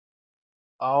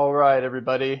All right,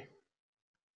 everybody.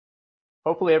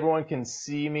 Hopefully everyone can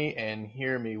see me and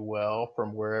hear me well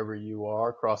from wherever you are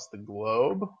across the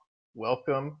globe.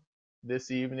 Welcome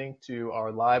this evening to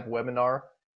our live webinar,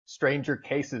 Stranger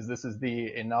Cases. This is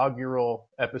the inaugural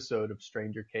episode of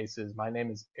Stranger Cases. My name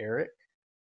is Eric.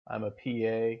 I'm a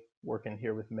PA working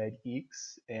here with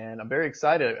Medgeeks, and I'm very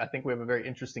excited. I think we have a very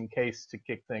interesting case to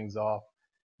kick things off.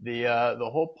 The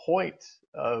whole point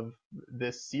of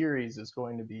this series is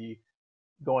going to be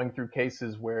going through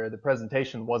cases where the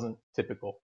presentation wasn't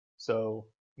typical. So,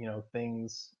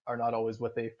 things are not always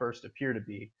what they first appear to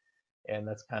be. And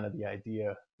that's kind of the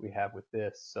idea we have with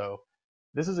this. So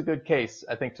this is a good case,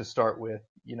 I think, to start with.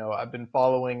 I've been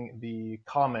following the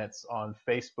comments on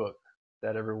Facebook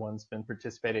that everyone's been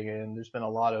participating in. There's been a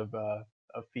lot of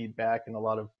feedback and a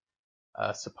lot of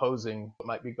supposing what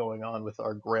might be going on with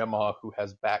our grandma who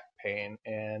has back pain.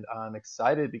 And I'm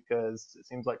excited because it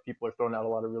seems like people are throwing out a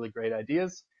lot of really great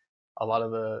ideas, a lot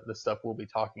of the stuff we'll be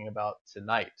talking about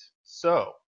tonight.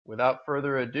 So without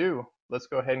further ado, let's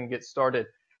go ahead and get started.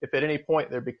 If at any point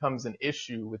there becomes an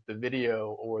issue with the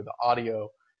video or the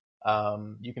audio,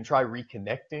 you can try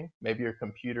reconnecting. Maybe your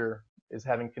computer is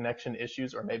having connection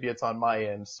issues, or maybe it's on my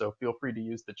end. So feel free to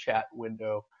use the chat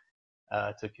window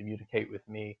to communicate with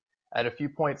me. At a few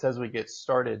points as we get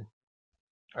started,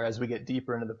 or as we get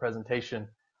deeper into the presentation,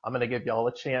 I'm going to give y'all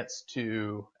a chance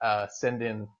to send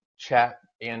in chat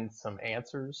and some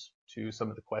answers to some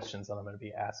of the questions that I'm going to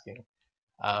be asking,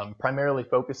 primarily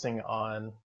focusing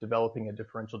on developing a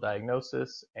differential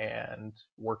diagnosis and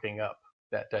working up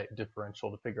that differential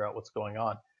to figure out what's going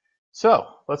on. So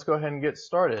let's go ahead and get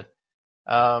started.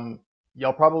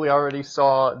 Y'all probably already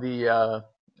saw the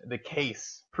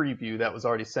case preview that was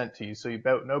already sent to you, so you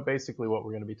know basically what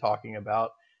we're going to be talking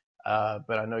about,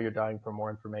 but I know you're dying for more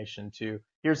information too.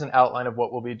 Here's an outline of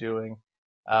what we'll be doing,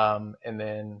 and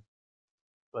then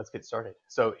let's get started.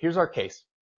 So here's our case.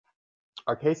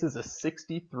 Our case is a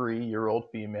 63-year-old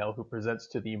female who presents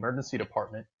to the emergency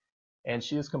department, and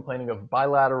she is complaining of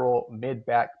bilateral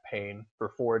mid-back pain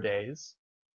for 4 days.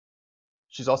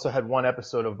 She's also had one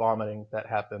episode of vomiting that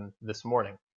happened this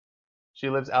morning. She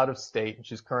lives out of state, and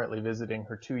she's currently visiting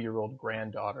her 2-year-old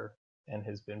granddaughter and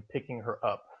has been picking her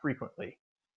up frequently.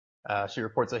 She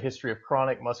reports a history of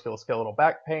chronic musculoskeletal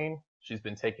back pain. She's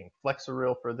been taking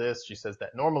flexeril for this. She says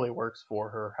that normally works for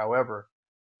her. However,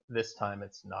 this time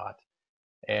it's not.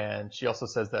 And she also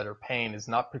says that her pain is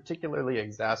not particularly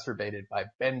exacerbated by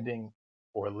bending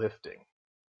or lifting.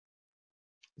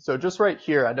 So just right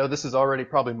here, I know this is already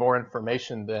probably more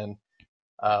information than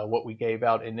what we gave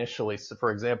out initially. So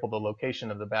for example, the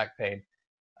location of the back pain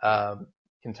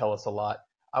can tell us a lot.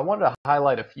 I wanted to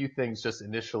highlight a few things just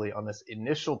initially on this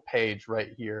initial page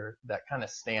right here that kind of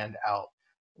stand out.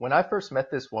 When I first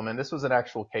met this woman, this was an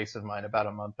actual case of mine about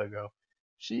a month ago.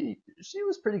 She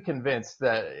was pretty convinced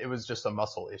that it was just a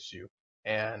muscle issue.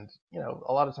 And,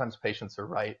 a lot of times patients are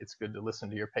right. It's good to listen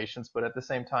to your patients, but at the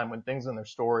same time, when things in their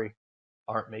story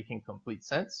aren't making complete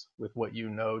sense with what you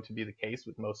know to be the case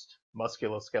with most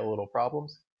musculoskeletal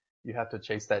problems, you have to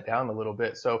chase that down a little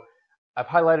bit. So I've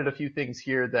highlighted a few things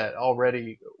here that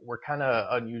already were kind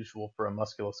of unusual for a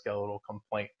musculoskeletal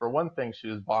complaint. For one thing, she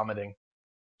was vomiting.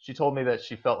 She told me that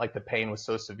she felt like the pain was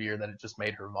so severe that it just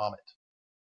made her vomit.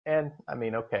 And I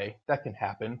mean, okay, that can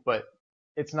happen, but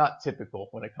it's not typical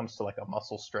when it comes to like a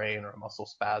muscle strain or a muscle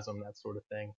spasm, that sort of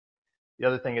thing. The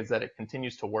other thing is that it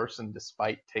continues to worsen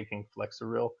despite taking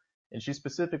flexeril. And she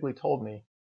specifically told me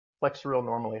flexeril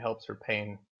normally helps her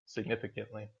pain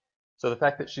significantly. So the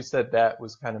fact that she said that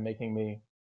was kind of making me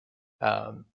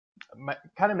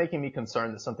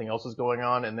concerned that something else is going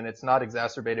on. And then it's not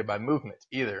exacerbated by movement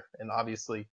either. And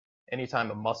obviously,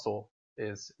 anytime a muscle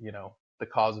is, the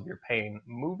cause of your pain,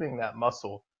 moving that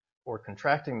muscle or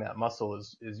contracting that muscle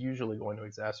is usually going to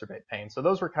exacerbate pain. So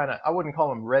those were kind of, I wouldn't call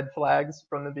them red flags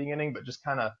from the beginning, but just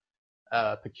kind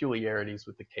of peculiarities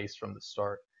with the case from the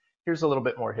start. Here's a little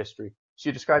bit more history.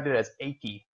 She described it as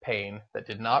achy pain that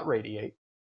did not radiate.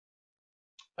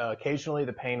 Occasionally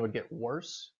the pain would get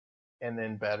worse and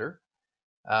then better,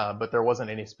 but there wasn't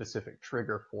any specific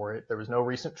trigger for it. There was no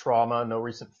recent trauma, no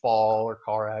recent fall or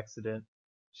car accident.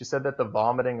 She said that the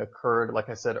vomiting occurred, like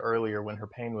I said earlier, when her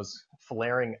pain was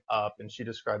flaring up, and she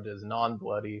described it as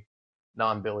non-bloody,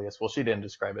 non-bilious. Well, she didn't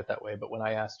describe it that way, but when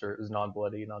I asked her, it was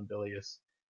non-bloody, non-bilious.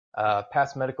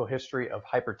 Past medical history of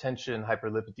hypertension,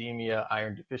 hyperlipidemia,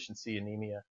 iron deficiency,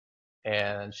 anemia,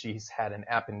 and she's had an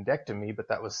appendectomy, but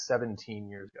that was 17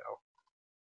 years ago.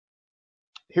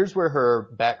 Here's where her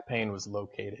back pain was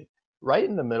located, right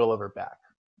in the middle of her back,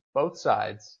 both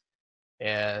sides.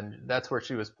 And that's where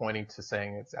she was pointing to,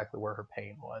 saying exactly where her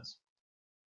pain was.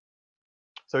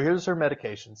 So here's her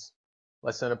medications: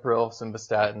 lisinopril,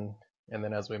 simvastatin, and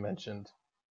then, as we mentioned,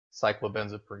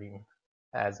 cyclobenzaprine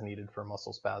as needed for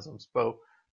muscle spasms. But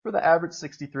for the average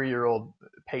 63-year-old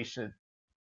patient,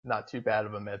 not too bad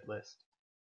of a med list.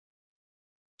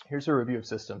 Here's her review of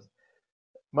symptoms.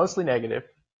 Mostly negative.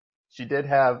 She did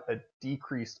have a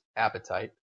decreased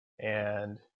appetite,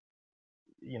 and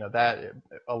that,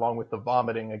 along with the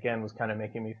vomiting, again, was kind of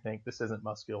making me think this isn't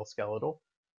musculoskeletal.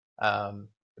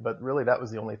 But really, that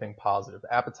was the only thing positive: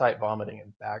 appetite, vomiting,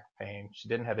 and back pain. She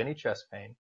didn't have any chest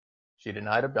pain. She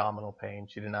denied abdominal pain.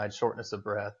 She denied shortness of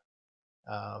breath.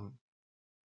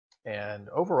 And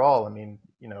overall, I mean,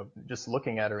 just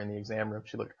looking at her in the exam room,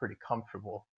 she looked pretty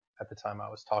comfortable at the time I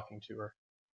was talking to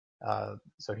her.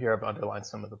 So here I've underlined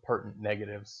some of the pertinent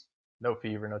negatives: no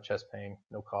fever, no chest pain,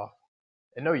 no cough,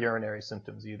 and no urinary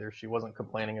symptoms either. She wasn't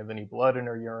complaining of any blood in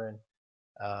her urine,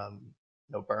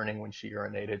 no burning when she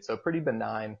urinated. So pretty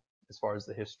benign as far as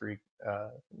the history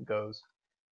goes.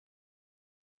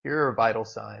 Here are vital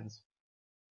signs.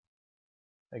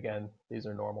 Again, these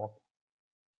are normal.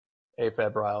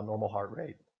 Afebrile, normal heart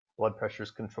rate. Blood pressure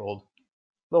is controlled.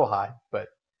 A little high, but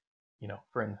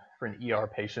for an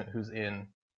ER patient who's in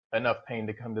enough pain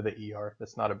to come to the ER,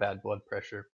 that's not a bad blood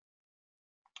pressure.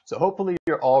 So hopefully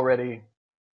you're already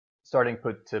starting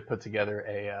to put together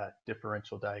a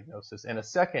differential diagnosis. In a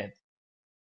second,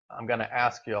 I'm going to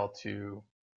ask y'all to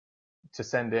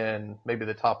send in maybe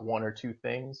the top one or two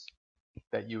things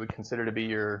that you would consider to be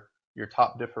your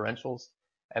top differentials,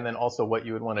 and then also what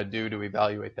you would want to do to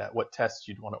evaluate that, what tests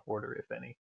you'd want to order, if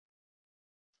any.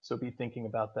 So be thinking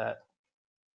about that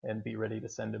and be ready to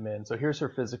send them in. So here's her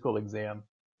physical exam.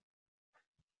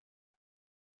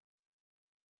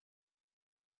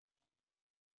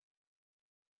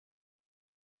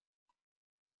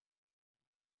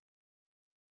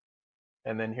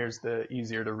 And then here's the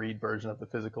easier to read version of the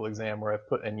physical exam, where I've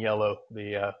put in yellow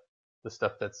the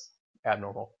stuff that's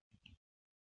abnormal.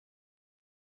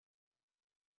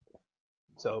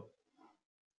 So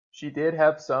she did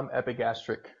have some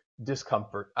epigastric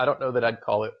discomfort. I don't know that I'd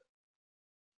call it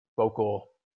vocal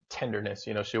tenderness.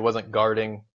 She wasn't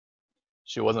guarding,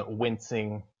 she wasn't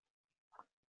wincing.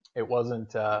 It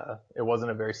wasn't a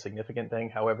very significant thing.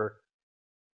 However,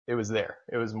 it was there.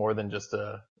 It was more than just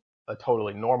a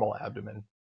totally normal abdomen.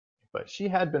 But she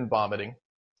had been vomiting,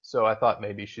 so I thought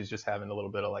maybe she's just having a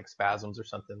little bit of like spasms or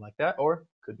something like that, or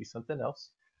could be something else.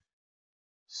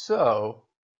 So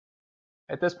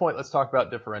at this point, let's talk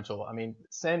about differential. I mean,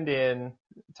 send in,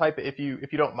 type, if you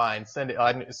don't mind, send it.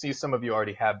 I see some of you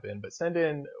already have been, but send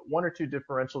in one or two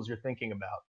differentials you're thinking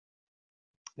about.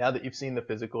 Now that you've seen the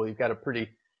physical, you've got a pretty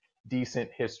decent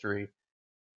history,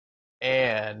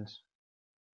 and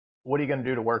what are you going to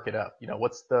do to work it up?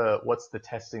 What's the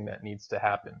testing that needs to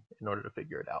happen in order to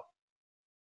figure it out?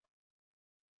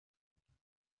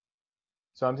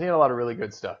 So I'm seeing a lot of really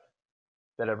good stuff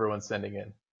that everyone's sending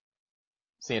in.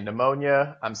 Seeing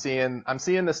pneumonia. I'm seeing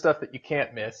the stuff that you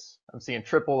can't miss. I'm seeing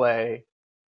AAA.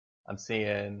 I'm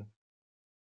seeing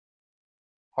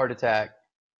heart attack.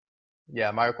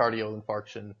 Yeah, myocardial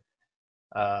infarction.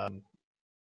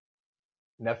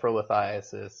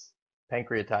 Nephrolithiasis,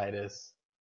 pancreatitis.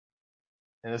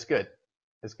 And it's good.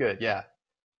 It's good, yeah.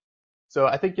 So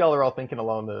I think y'all are all thinking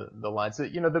along the lines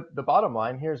that, the bottom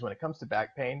line here is when it comes to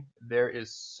back pain, there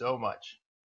is so much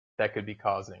that could be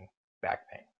causing back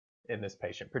pain in this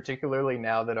patient, particularly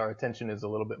now that our attention is a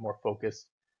little bit more focused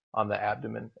on the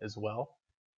abdomen as well.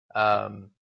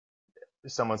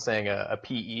 Someone saying a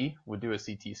PE would do a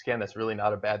CT scan. That's really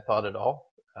not a bad thought at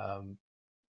all.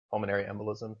 Pulmonary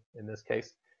embolism in this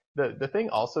case. The thing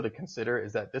also to consider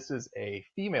is that this is a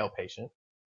female patient,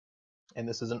 and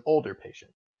this is an older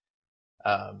patient.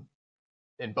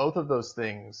 And both of those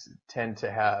things tend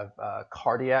to have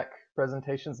cardiac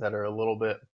presentations that are a little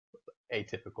bit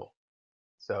atypical.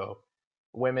 So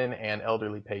women and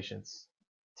elderly patients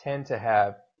tend to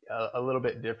have a little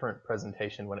bit different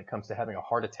presentation when it comes to having a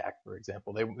heart attack, for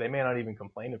example. They may not even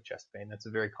complain of chest pain. That's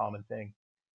a very common thing.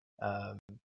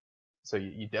 So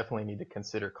you definitely need to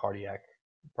consider cardiac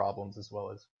problems as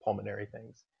well as pulmonary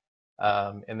things.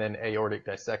 And then aortic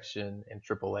dissection and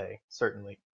AAA,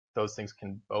 certainly those things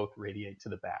can both radiate to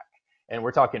the back. And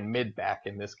we're talking mid-back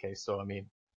in this case. So, I mean,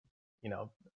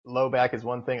 low back is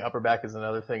one thing, upper back is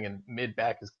another thing, and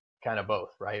mid-back is kind of both,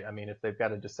 right? I mean, if they've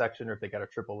got a dissection or if they've got a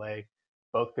AAA,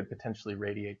 both could potentially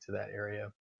radiate to that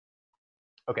area.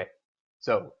 Okay,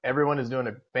 so everyone is doing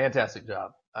a fantastic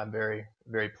job. I'm very,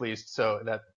 very pleased. So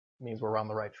that means we're on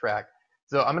the right track.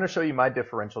 So I'm going to show you my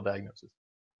differential diagnosis.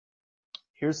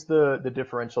 Here's the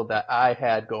differential that I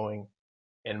had going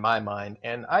in my mind.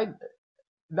 And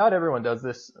not everyone does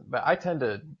this, but I tend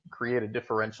to create a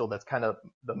differential that's kind of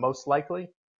the most likely,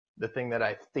 the thing that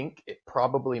I think it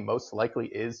probably most likely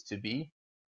is to be.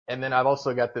 And then I've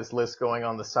also got this list going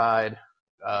on the side,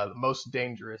 most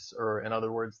dangerous, or in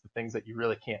other words, the things that you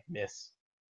really can't miss.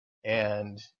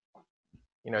 And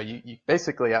you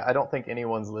basically, I don't think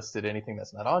anyone's listed anything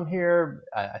that's not on here.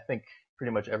 I think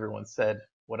pretty much everyone said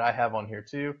what I have on here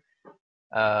too.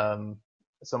 Um,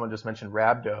 Someone just mentioned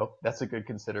rhabdo. That's a good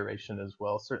consideration as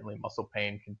well. Certainly muscle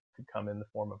pain could come in the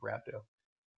form of rhabdo,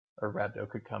 or rhabdo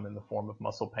could come in the form of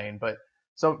muscle pain. But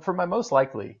so for my most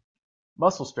likely,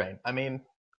 muscle strain. I mean,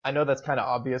 I know that's kind of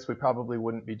obvious. We probably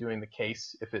wouldn't be doing the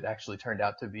case if it actually turned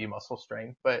out to be muscle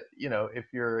strain. But, if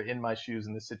you're in my shoes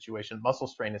in this situation, muscle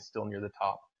strain is still near the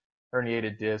top.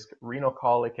 Herniated disc, renal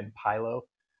colic, and pyelo.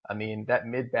 I mean, that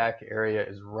mid-back area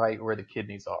is right where the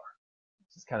kidneys are.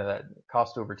 It's kind of that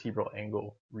costovertebral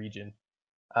angle region.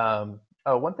 Oh,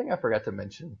 one thing I forgot to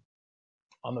mention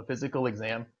on the physical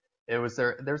exam,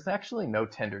 there's actually no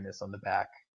tenderness on the back.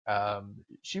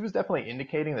 She was definitely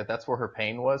indicating that that's where her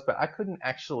pain was, but I couldn't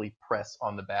actually press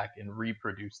on the back and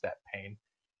reproduce that pain.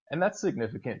 And that's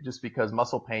significant just because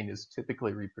muscle pain is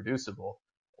typically reproducible,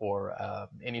 or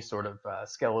any sort of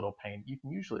skeletal pain. You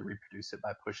can usually reproduce it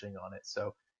by pushing on it.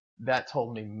 So that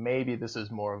told me maybe this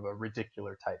is more of a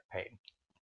radicular type pain.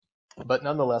 But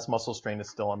nonetheless, muscle strain is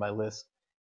still on my list.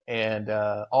 And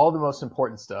all the most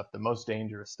important stuff, the most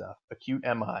dangerous stuff, acute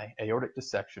MI, aortic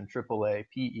dissection, AAA,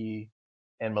 PE,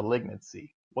 and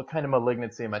malignancy. What kind of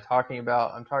malignancy am I talking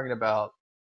about? I'm talking about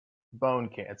bone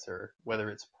cancer, whether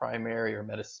it's primary or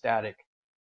metastatic.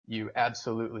 You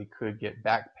absolutely could get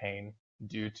back pain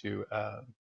due to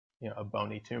a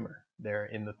bony tumor there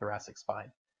in the thoracic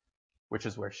spine, which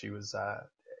is where she was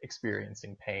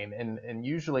experiencing pain. And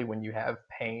usually when you have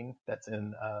pain that's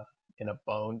in a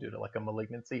bone due to like a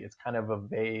malignancy, it's kind of a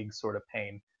vague sort of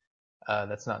pain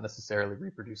that's not necessarily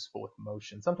reproducible with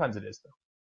motion. Sometimes it is though.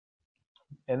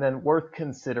 And then worth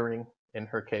considering in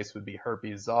her case would be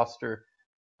herpes zoster,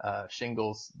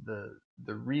 shingles. The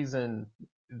reason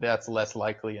that's less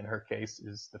likely in her case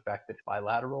is the fact that it's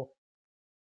bilateral.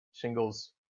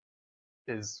 Shingles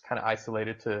is kind of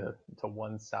isolated to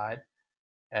one side.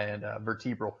 And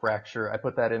vertebral fracture, I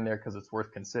put that in there because it's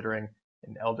worth considering.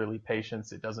 In elderly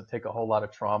patients, it doesn't take a whole lot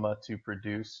of trauma to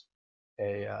produce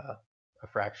a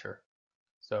fracture.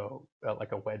 So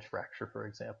like a wedge fracture, for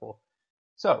example.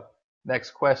 So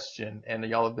next question, and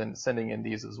y'all have been sending in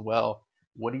these as well.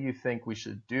 What do you think we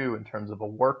should do in terms of a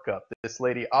workup? This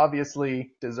lady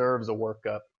obviously deserves a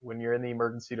workup. When you're in the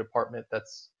emergency department,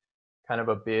 that's kind of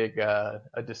a big a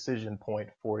decision point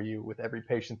for you with every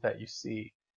patient that you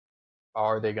see.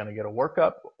 Are they going to get a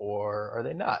workup or are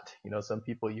they not? Some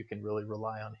people you can really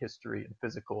rely on history and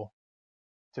physical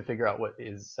to figure out what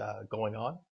is going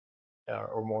on,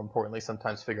 or more importantly,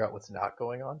 sometimes figure out what's not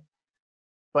going on.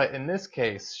 But in this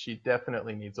case, she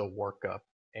definitely needs a workup.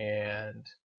 And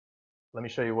let me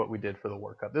show you what we did for the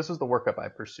workup. This was the workup I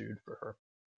pursued for her.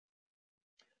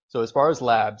 So as far as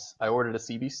labs, I ordered a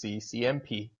CBC,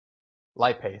 CMP,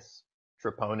 lipase,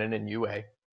 troponin, and UA.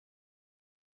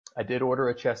 I did order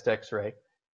a chest x-ray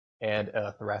and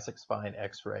a thoracic spine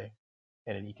x-ray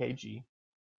and an EKG.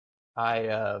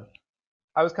 I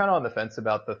was kind of on the fence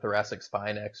about the thoracic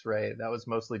spine x-ray. That was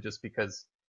mostly just because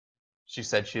she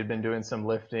said she had been doing some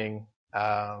lifting,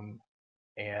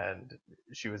 and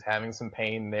she was having some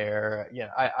pain there.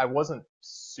 I wasn't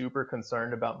super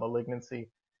concerned about malignancy,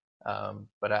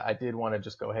 but I did want to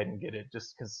just go ahead and get it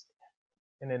just because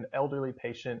in an elderly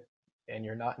patient and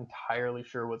you're not entirely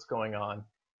sure what's going on,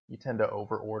 you tend to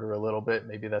overorder a little bit.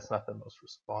 Maybe that's not the most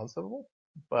responsible,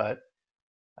 but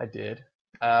I did.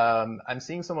 I'm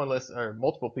seeing someone list, or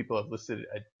multiple people have listed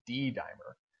a D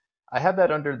dimer. I have that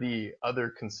under the other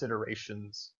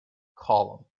considerations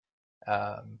column,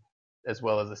 as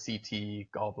well as a CT,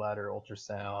 gallbladder,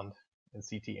 ultrasound, and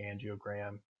CT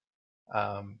angiogram.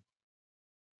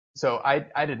 So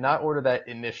I did not order that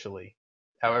initially.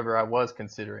 However, I was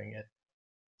considering it.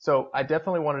 So I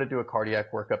definitely wanted to do a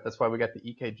cardiac workup. That's why we got the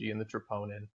EKG and the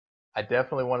troponin. I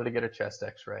definitely wanted to get a chest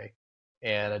x-ray.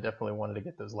 And I definitely wanted to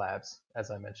get those labs,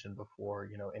 as I mentioned before.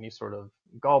 Any sort of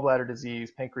gallbladder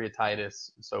disease,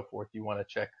 pancreatitis, and so forth. You want to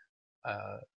check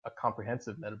a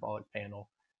comprehensive metabolic panel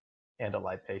and a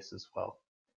lipase as well.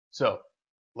 So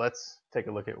let's take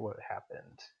a look at what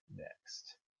happened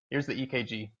next. Here's the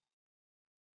EKG.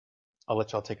 I'll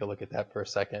let y'all take a look at that for a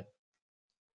second.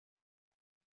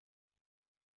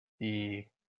 The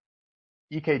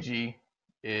EKG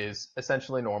is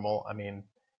essentially normal. I mean,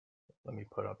 let me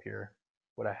put up here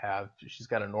what I have. She's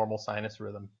got a normal sinus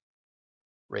rhythm,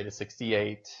 rate of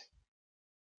 68.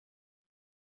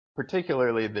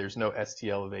 Particularly, there's no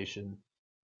ST elevation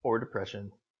or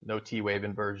depression, no T wave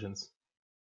inversions.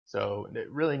 So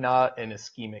really not an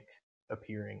ischemic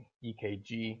appearing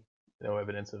EKG, no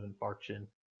evidence of infarction.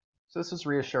 So this is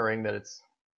reassuring that it's,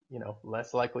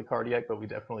 less likely cardiac, but we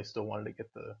definitely still wanted to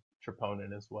get the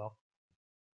troponin as well.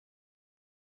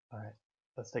 All right,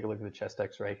 let's take a look at the chest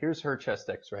x-ray. Here's her chest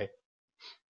x-ray.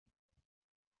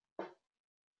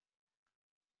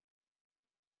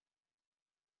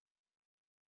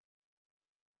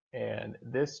 And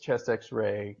this chest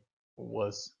x-ray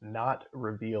was not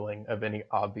revealing of any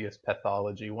obvious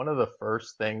pathology. One of the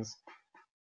first things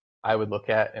I would look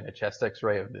at in a chest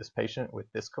x-ray of this patient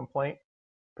with this complaint,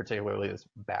 particularly this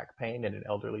back pain in an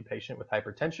elderly patient with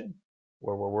hypertension,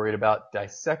 where we're worried about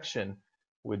dissection,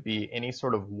 would be any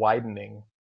sort of widening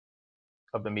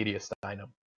of the mediastinum.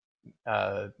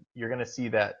 You're going to see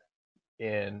that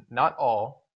in not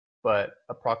all, but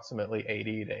approximately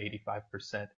 80 to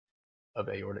 85% of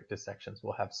aortic dissections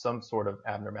will have some sort of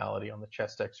abnormality on the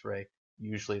chest x-ray.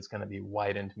 Usually it's going to be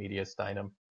widened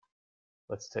mediastinum.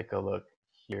 Let's take a look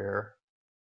here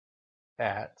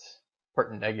at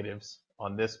pertinent negatives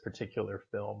on this particular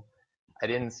film. I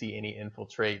didn't see any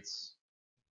infiltrates.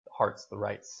 The heart's the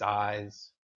right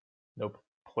size. No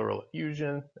pleural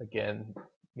effusion. Again,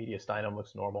 mediastinum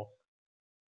looks normal.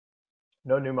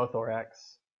 No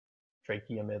pneumothorax,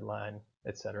 trachea midline,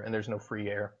 etc. And there's no free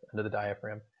air under the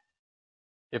diaphragm.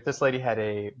 If this lady had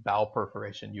a bowel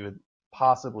perforation, you would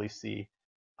possibly see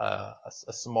a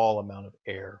small amount of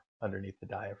air underneath the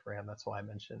diaphragm. That's why I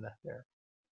mentioned that there.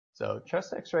 So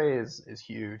chest x-ray is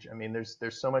huge. I mean, there's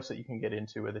so much that you can get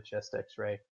into with a chest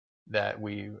x-ray that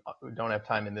we don't have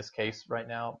time in this case right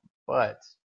now, but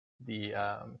the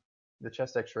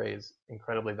chest x-ray is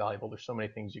incredibly valuable. There's so many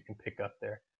things you can pick up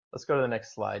there. Let's go to the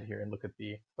next slide here and look at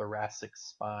the thoracic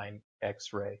spine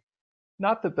x-ray.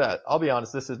 Not the best. I'll be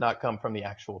honest, this has not come from the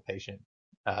actual patient,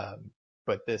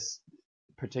 but this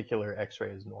particular x-ray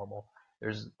is normal.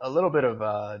 There's a little bit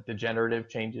of degenerative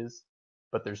changes,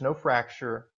 but there's no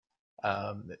fracture,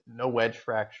 no wedge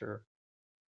fracture,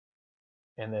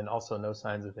 and then also no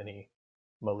signs of any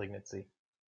malignancy.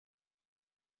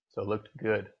 So it looked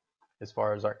good. As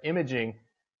far as our imaging,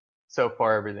 so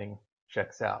far everything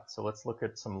checks out. So let's look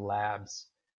at some labs.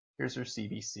 Here's her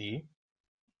CBC.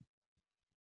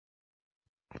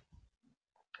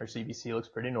 Her CBC looks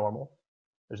pretty normal.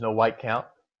 There's no white count,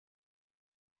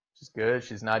 which is good.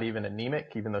 She's not even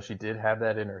anemic, even though she did have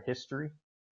that in her history.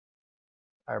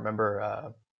 I remember,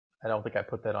 I don't think I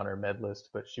put that on her med list,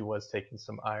 but she was taking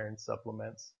some iron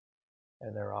supplements,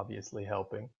 and they're obviously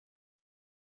helping.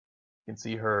 You can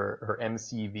see her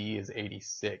MCV is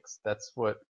 86. That's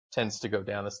what tends to go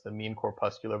down. That's the mean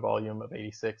corpuscular volume of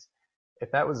 86.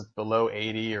 If that was below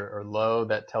 80 or low,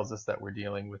 that tells us that we're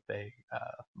dealing with a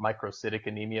microcytic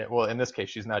anemia. Well, in this case,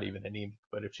 she's not even anemic,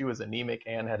 but if she was anemic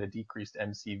and had a decreased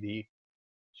MCV,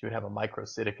 she would have a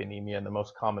microcytic anemia, and the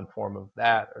most common form of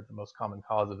that, or the most common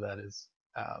cause of that, is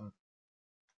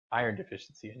iron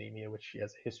deficiency anemia, which she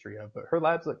has a history of. But her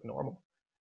labs look normal.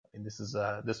 I mean,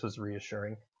 this was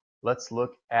reassuring. Let's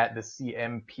look at the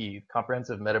CMP,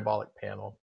 Comprehensive Metabolic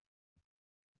Panel.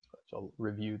 So I'll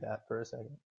review that for a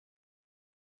second.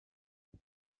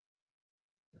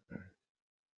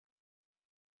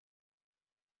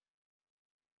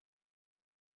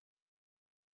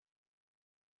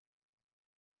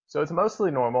 So it's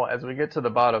mostly normal. As we get to the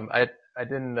bottom, I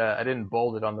didn't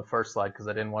bold it on the first slide because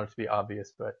I didn't want it to be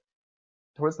obvious, but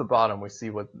towards the bottom we see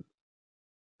what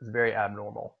is a very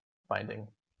abnormal finding.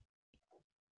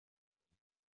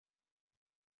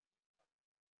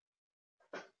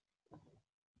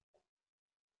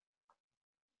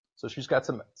 So she's got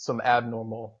some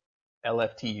abnormal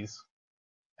LFTs,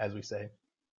 as we say.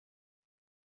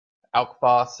 Alk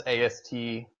Phos, AST,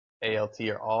 ALT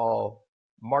are all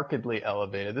markedly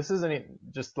elevated. This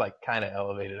isn't just like kind of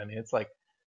elevated. I mean, it's like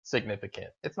significant.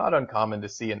 It's not uncommon to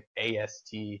see an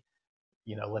AST,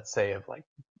 let's say of like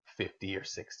 50 or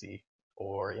 60,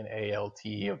 or an ALT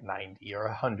of 90 or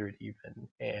 100 even,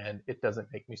 and it doesn't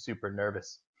make me super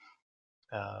nervous.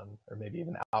 Or maybe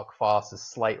even Alk Phos is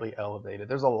slightly elevated.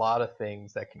 There's a lot of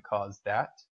things that can cause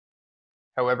that.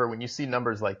 However, when you see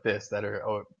numbers like this that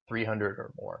are 300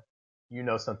 or more, you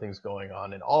know something's going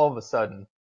on, and all of a sudden,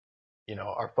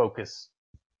 our focus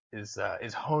is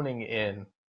honing in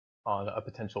on a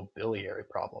potential biliary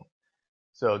problem.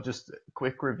 So just a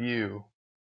quick review.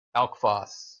 Alk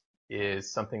Phos is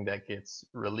something that gets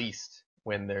released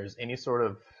when there's any sort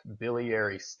of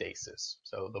biliary stasis.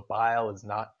 So the bile is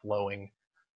not flowing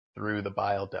through the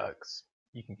bile ducts.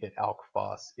 You can get Alk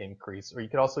Phos increase, or you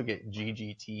could also get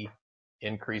GGT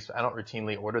increase. I don't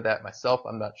routinely order that myself.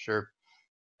 I'm not sure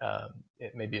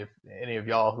Maybe if any of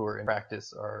y'all who are in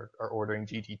practice are ordering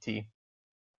GTT,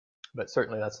 but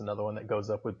certainly that's another one that goes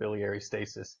up with biliary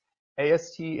stasis.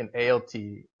 AST and ALT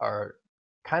are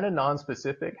kind of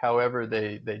non-specific. However,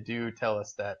 they do tell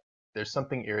us that there's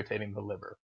something irritating the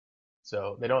liver.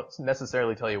 So they don't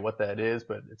necessarily tell you what that is,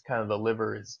 but it's kind of the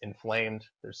liver is inflamed.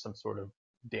 There's some sort of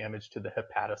damage to the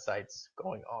hepatocytes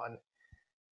going on.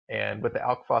 And with the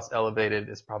alk phos elevated,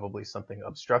 is probably something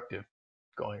obstructive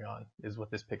going on, is what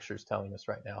this picture is telling us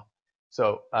right now.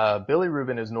 So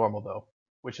bilirubin is normal though,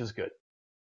 which is good,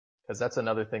 because that's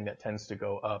another thing that tends to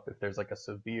go up if there's like a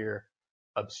severe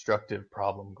obstructive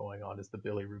problem going on, is the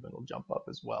bilirubin will jump up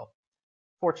as well.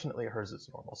 Fortunately, hers is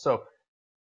normal. So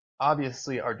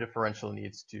obviously our differential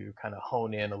needs to kind of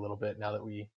hone in a little bit now that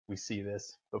we see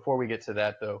this. Before we get to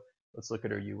that though, let's look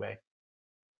at her UA.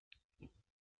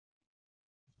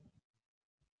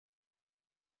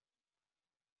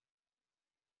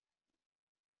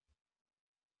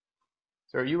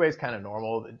 So her UA is kind of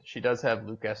normal. She does have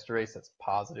leukoesterase that's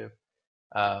positive,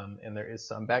 and there is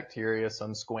some bacteria,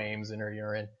 some squames in her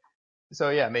urine. So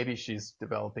yeah, maybe she's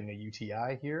developing a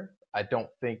UTI here. I don't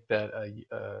think that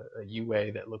a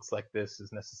UA that looks like this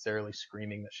is necessarily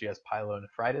screaming that she has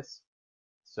pyelonephritis.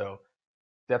 So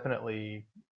definitely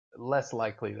less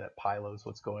likely that pyelo is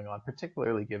what's going on,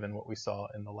 particularly given what we saw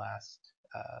in the last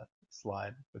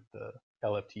slide with the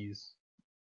LFTs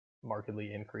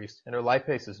markedly increased. And her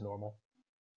lipase is normal,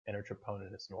 and her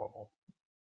troponin is normal.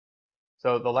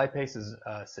 So the lipase is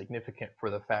significant for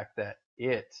the fact that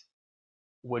it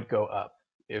would go up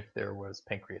if there was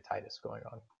pancreatitis going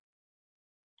on.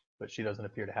 But she doesn't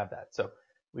appear to have that. So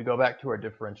we go back to our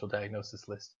differential diagnosis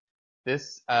list.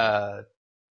 This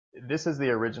is the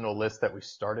original list that we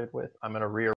started with. I'm going to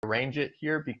rearrange it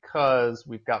here because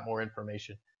we've got more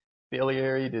information.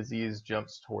 Biliary disease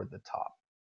jumps toward the top.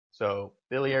 So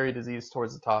biliary disease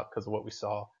towards the top because of what we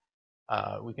saw.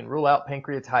 We can rule out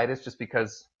pancreatitis just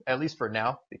because, at least for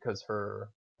now, because her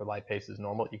lipase is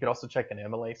normal. You could also check an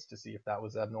amylase to see if that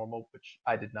was abnormal, which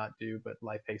I did not do, but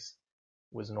lipase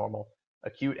was normal.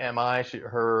 Acute MI,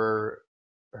 her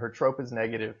trope is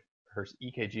negative, her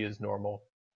EKG is normal.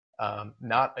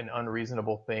 Not an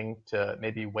unreasonable thing to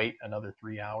maybe wait another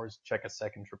 3 hours, check a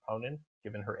second troponin,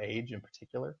 given her age in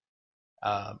particular.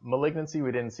 Malignancy,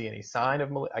 we didn't see any sign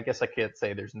of I guess I can't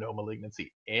say there's no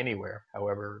malignancy anywhere.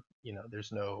 However,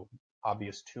 there's no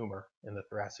obvious tumor in the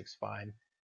thoracic spine.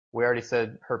 We already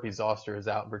said herpes zoster is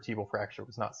out, vertebral fracture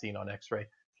was not seen on x-ray.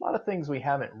 A lot of things we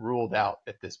haven't ruled out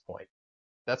at this point.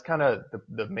 That's kind of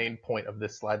the main point of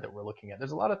this slide that we're looking at.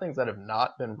 There's a lot of things that have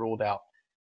not been ruled out.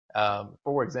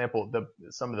 For example,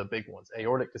 some of the big ones,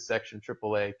 aortic dissection,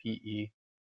 AAA, PE.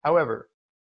 However,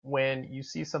 when you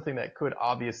see something that could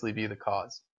obviously be the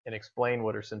cause and explain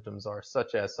what her symptoms are,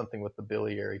 such as something with the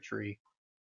biliary tree,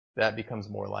 that becomes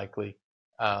more likely.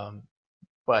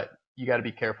 But you got to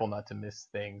be careful not to miss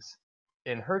things.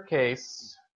 In her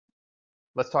case,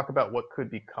 let's talk about what could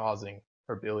be causing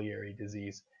her biliary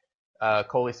disease.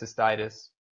 Cholecystitis,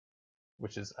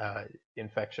 which is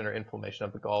infection or inflammation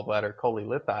of the gallbladder.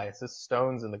 Cholelithiasis,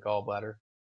 stones in the gallbladder.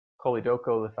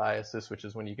 Choledocholithiasis, which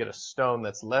is when you get a stone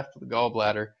that's left the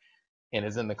gallbladder and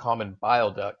is in the common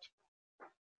bile duct.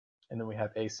 And then we have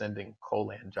ascending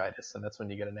cholangitis, and that's when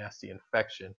you get a nasty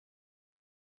infection.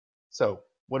 So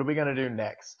what are we going to do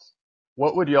next?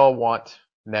 What would y'all want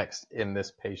next in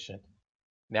this patient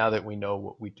now that we know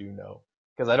what we do know?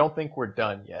 Because I don't think we're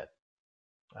done yet.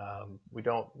 We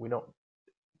don't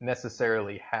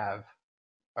necessarily have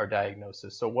our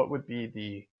diagnosis. So what would be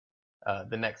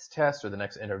the next test or the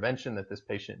next intervention that this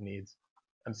patient needs?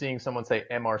 I'm seeing someone say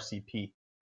MRCP.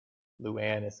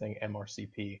 Luann is saying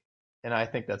MRCP, and I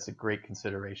think that's a great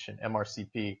consideration.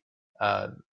 MRCP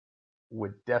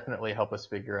would definitely help us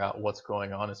figure out what's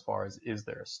going on as far as, is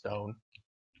there a stone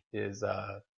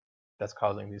that's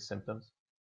causing these symptoms,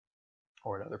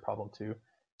 or another problem too.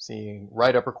 Seeing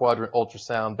right upper quadrant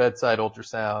ultrasound, bedside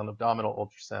ultrasound, abdominal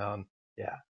ultrasound.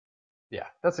 Yeah,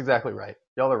 that's exactly right.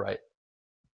 Y'all are right.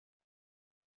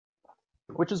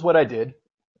 Which is what I did.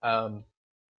 I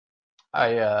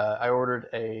ordered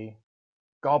a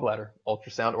gallbladder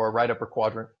ultrasound, or a right upper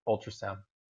quadrant ultrasound.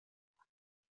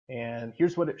 And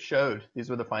here's what it showed. These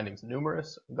were the findings.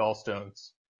 Numerous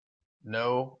gallstones,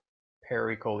 no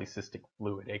pericholecystic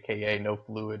fluid, aka no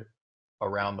fluid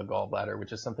around the gallbladder,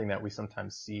 which is something that we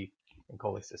sometimes see in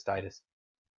cholecystitis.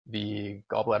 The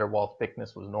gallbladder wall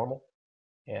thickness was normal,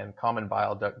 and common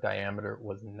bile duct diameter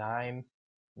was 9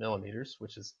 millimeters,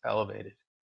 which is elevated.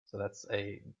 So that's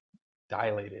a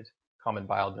dilated common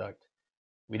bile duct.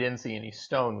 We didn't see any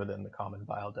stone within the common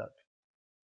bile duct.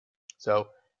 So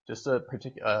just a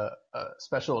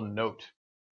special note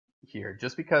here.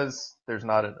 Just because there's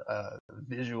not a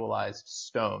visualized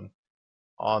stone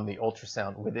on the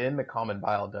ultrasound within the common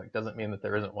bile duct doesn't mean that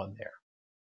there isn't one there.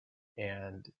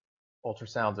 And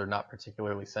ultrasounds are not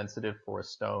particularly sensitive for a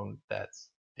stone that's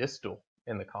distal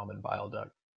in the common bile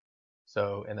duct.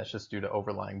 So, and that's just due to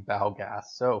overlying bowel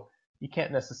gas. So you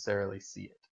can't necessarily see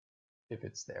it if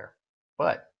it's there.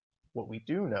 But what we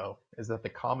do know is that the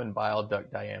common bile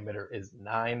duct diameter is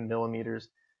 9 millimeters.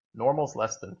 Normal's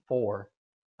less than 4.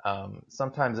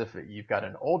 Sometimes if you've got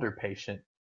an older patient,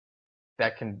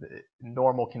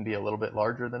 normal can be a little bit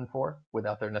larger than 4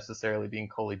 without there necessarily being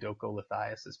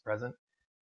choledocholithiasis present.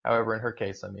 However, in her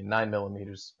case, I mean, 9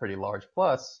 millimeters is pretty large.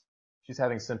 Plus, she's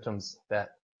having symptoms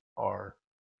that are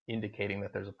indicating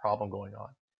that there's a problem going on.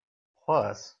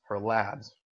 Plus, her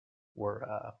labs were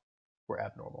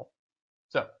abnormal.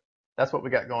 So that's what we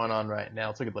got going on right now.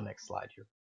 Let's look at the next slide here.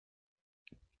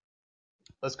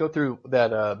 Let's go through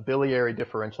that biliary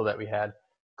differential that we had.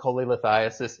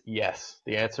 Cholelithiasis, yes.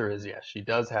 The answer is yes. She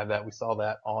does have that. We saw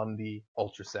that on the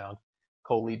ultrasound.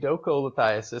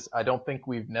 Choledocholithiasis, I don't think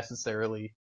we've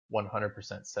necessarily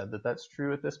 100% said that that's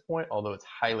true at this point, although it's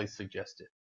highly suggested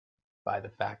by the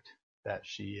fact that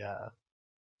she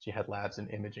had labs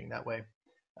and imaging that way.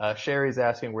 Sherry's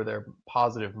asking, were there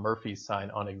positive Murphy's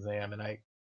sign on exam? And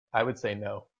I would say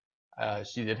no.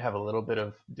 She did have a little bit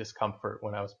of discomfort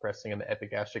when I was pressing in the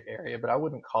epigastric area, but I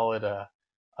wouldn't call it a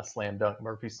slam dunk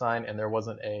Murphy's sign, and there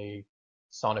wasn't a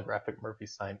sonographic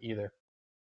Murphy's sign either.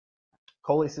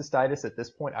 Cholecystitis at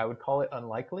this point, I would call it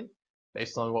unlikely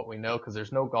based on what we know, because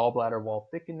there's no gallbladder wall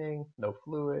thickening, no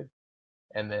fluid,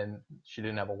 and then she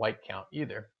didn't have a white count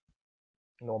either,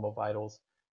 normal vitals,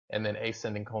 and then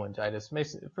ascending cholangitis,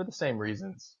 for the same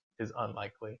reasons, is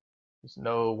unlikely. There's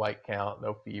no white count,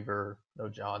 no fever, no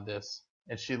jaundice,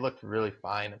 and she looked really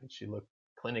fine. I mean,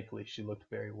 clinically, she looked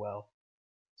very well.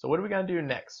 So what are we going to do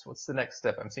next? What's the next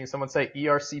step? I'm seeing someone say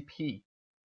ERCP.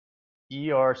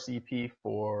 ERCP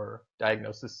for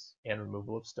diagnosis and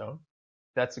removal of stone.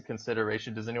 That's a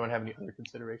consideration. Does anyone have any other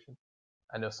consideration?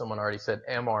 I know someone already said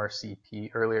MRCP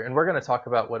earlier, and we're going to talk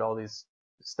about what all these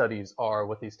studies are,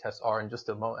 what these tests are in just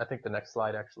a moment. I think the next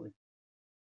slide actually.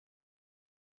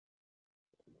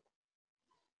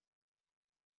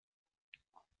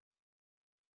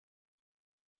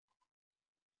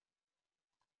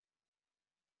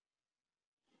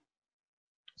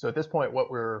 So at this point,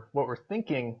 what we're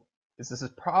thinking is this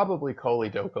is probably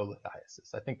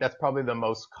choledocholithiasis. I think that's probably the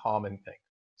most common thing.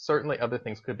 Certainly other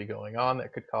things could be going on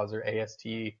that could cause her AST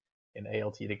and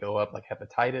ALT to go up, like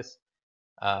hepatitis.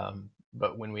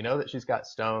 But when we know that she's got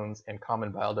stones and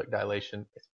common bile duct dilation,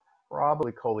 it's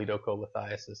probably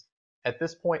choledocholithiasis. At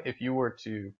this point, if you were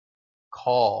to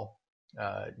call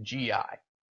GI,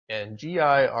 and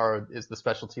GI is the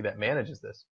specialty that manages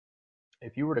this,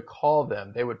 if you were to call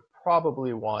them, they would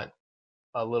probably want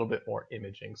a little bit more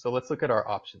imaging. So let's look at our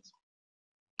options.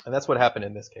 And that's what happened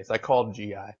in this case. I called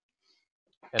GI,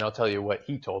 and I'll tell you what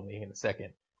he told me in a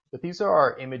second. But these are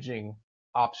our imaging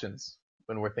options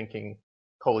when we're thinking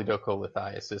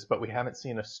choledocholithiasis, but we haven't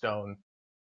seen a stone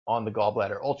on the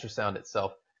gallbladder ultrasound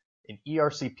itself. In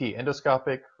ERCP,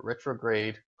 endoscopic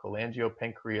retrograde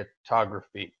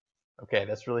cholangiopancreatography. Okay,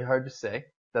 that's really hard to say.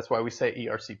 That's why we say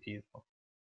ERCP.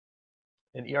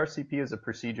 An ERCP is a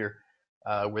procedure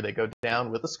where they go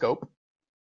down with a scope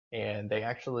and they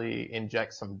actually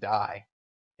inject some dye,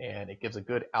 and it gives a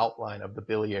good outline of the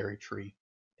biliary tree.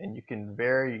 And you can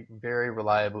very, very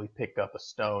reliably pick up a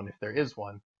stone if there is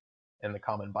one in the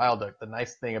common bile duct. The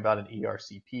nice thing about an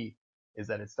ERCP is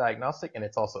that it's diagnostic and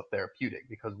it's also therapeutic,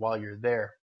 because while you're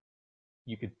there,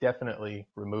 you could definitely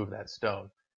remove that stone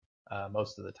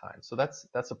most of the time. So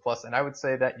that's a plus. And I would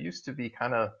say that used to be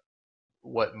kind of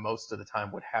what most of the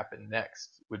time would happen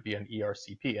next, would be an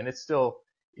ERCP. And it's still,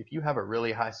 if you have a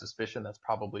really high suspicion, that's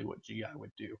probably what GI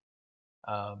would do.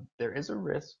 There is a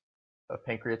risk of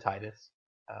pancreatitis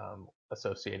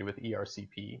associated with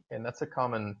ERCP, and that's a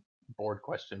common board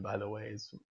question, by the way,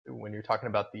 is when you're talking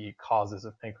about the causes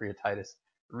of pancreatitis.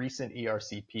 Recent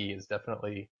ERCP is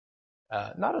definitely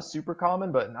not a super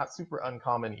common, but not super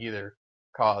uncommon either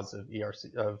cause of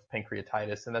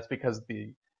pancreatitis, and that's because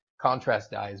the contrast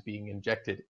dye is being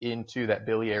injected into that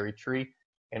biliary tree,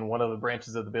 and one of the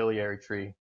branches of the biliary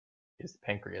tree is the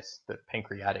pancreas, the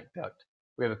pancreatic duct.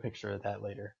 We have a picture of that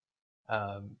later.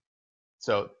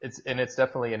 So it's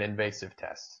definitely an invasive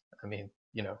test. I mean,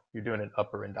 you know, you're doing an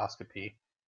upper endoscopy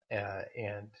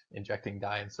and injecting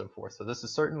dye and so forth. So this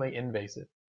is certainly invasive.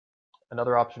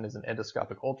 Another option is an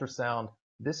endoscopic ultrasound.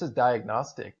 This is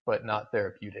diagnostic, but not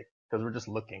therapeutic, because we're just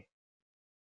looking.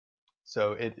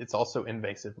 So it's also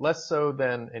invasive, less so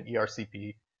than an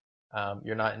ERCP,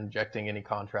 You're not injecting any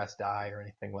contrast dye or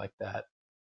anything like that,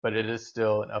 but it is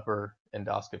still an upper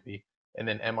endoscopy. And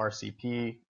then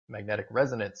MRCP, magnetic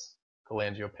resonance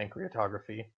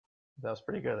cholangiopancreatography. That was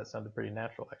pretty good. That sounded pretty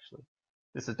natural, actually.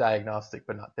 This is diagnostic,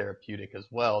 but not therapeutic as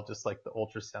well, just like the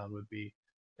ultrasound would be.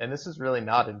 And this is really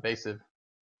not invasive.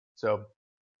 So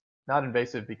not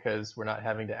invasive because we're not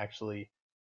having to actually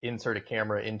insert a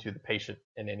camera into the patient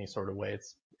in any sort of way.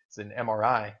 It's an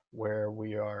MRI where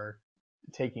we are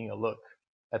taking a look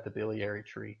at the biliary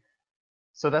tree.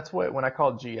 So that's what, when I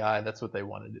called GI, that's what they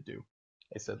wanted to do.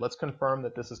 They said, let's confirm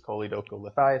that this is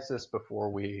choledocholithiasis before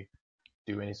we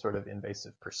do any sort of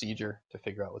invasive procedure to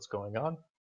figure out what's going on.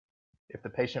 If the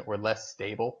patient were less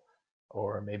stable,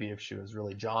 or maybe if she was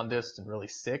really jaundiced and really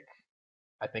sick,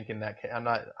 I think in that case,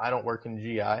 I don't work in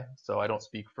GI, so I don't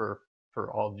speak for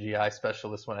all GI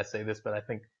specialists when I say this, but I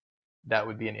think that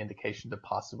would be an indication to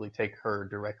possibly take her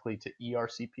directly to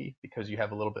ERCP because you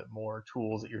have a little bit more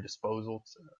tools at your disposal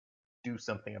to do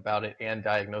something about it and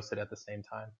diagnose it at the same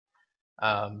time.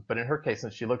 But in her case,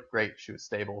 since she looked great, she was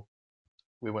stable,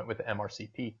 we went with the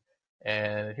MRCP.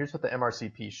 And here's what the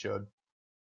MRCP showed.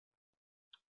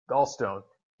 Gallstone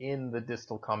in the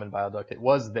distal common bile duct. It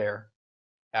was there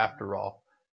after all.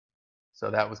 So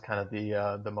that was kind of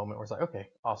the moment where it's like, okay,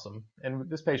 awesome. And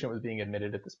this patient was being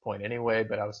admitted at this point anyway,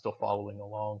 but I was still following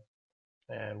along.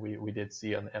 And we did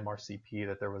see on the MRCP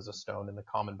that there was a stone in the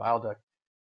common bile duct.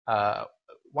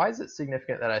 Why is it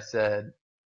significant that I said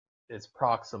it's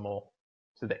proximal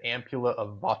to the ampulla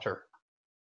of Vater?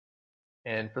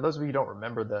 And for those of you who don't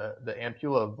remember, the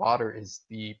ampulla of Vater is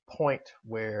the point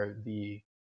where you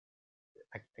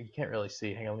can't really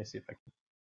see. Hang on, let me see if I can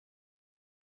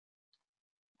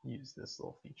use this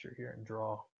little feature here and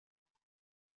draw.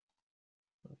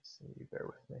 Let's see, bear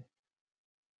with me.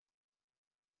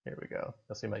 Here we go.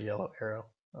 You'll see my yellow arrow.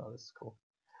 Oh, this is cool.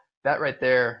 That right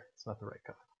there, it's not the right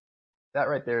color. That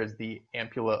right there is the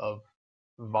ampulla of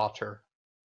Vater.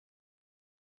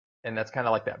 And that's kind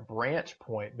of like that branch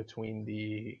point between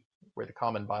where the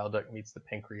common bile duct meets the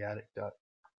pancreatic duct.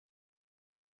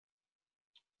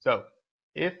 So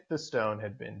if the stone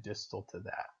had been distal to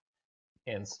that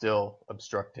and still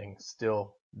obstructing,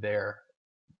 still there,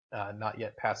 not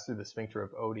yet passed through the sphincter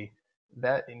of Oddi,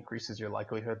 that increases your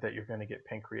likelihood that you're going to get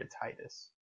pancreatitis.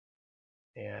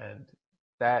 And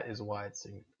that is why it's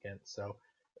significant. So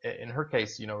in her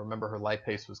case, remember her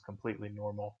lipase was completely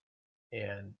normal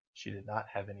and she did not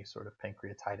have any sort of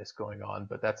pancreatitis going on,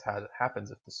 but that's how it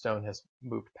happens if the stone has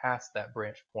moved past that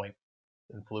branch point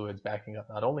and fluids backing up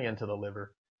not only into the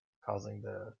liver, causing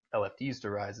the LFTs to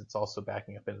rise, it's also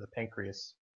backing up into the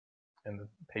pancreas, and the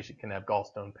patient can have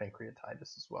gallstone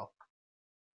pancreatitis as well.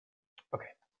 Okay,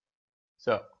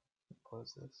 so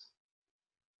close this.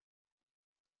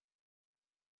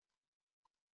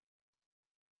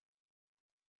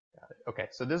 Got it. Okay,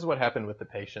 so this is what happened with the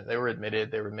patient. They were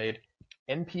admitted, they were made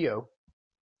NPO,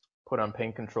 put on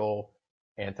pain control,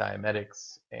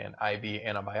 antiemetics, and IV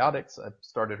antibiotics. I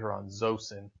started her on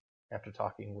Zosyn after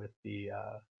talking with the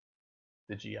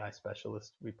GI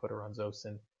specialist. We put her on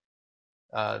Zosyn.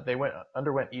 They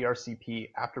underwent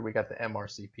ERCP after we got the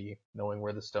MRCP, knowing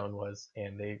where the stone was,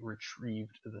 and they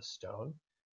retrieved the stone.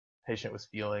 The patient was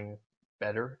feeling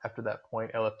better after that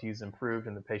point. LFTs improved,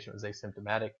 and the patient was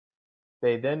asymptomatic.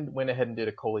 They then went ahead and did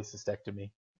a cholecystectomy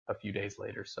a few days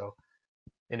later. So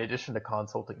in addition to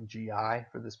consulting GI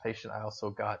for this patient, I also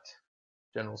got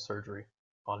general surgery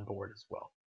on board as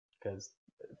well, because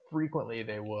frequently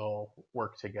they will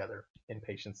work together in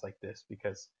patients like this,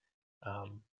 because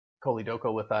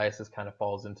choledocholithiasis kind of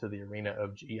falls into the arena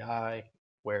of GI,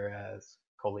 whereas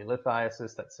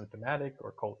cholelithiasis, that's symptomatic,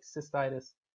 or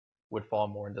cholecystitis would fall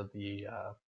more into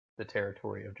the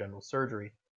territory of general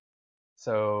surgery.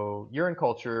 So urine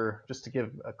culture, just to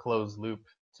give a closed loop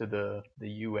to the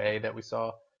UA that we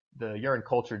saw, the urine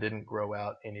culture didn't grow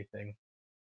out anything.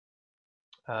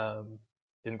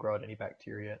 Didn't grow out any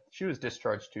bacteria. She was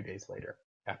discharged 2 days later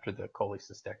after the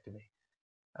cholecystectomy.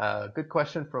 Good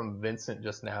question from Vincent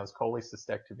just now. Is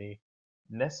cholecystectomy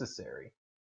necessary?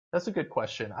 That's a good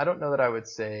question. I don't know that I would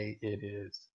say it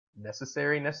is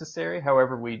necessary.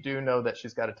 However, we do know that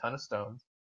she's got a ton of stones.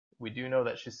 We do know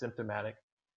that she's symptomatic.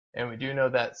 And we do know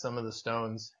that some of the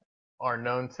stones are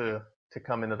known to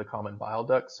come into the common bile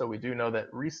duct. So we do know that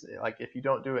if you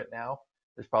don't do it now,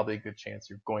 there's probably a good chance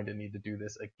you're going to need to do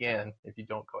this again if you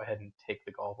don't go ahead and take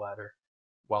the gallbladder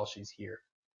while she's here.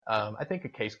 I think a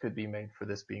case could be made for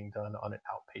this being done on an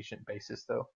outpatient basis,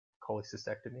 though,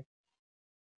 cholecystectomy.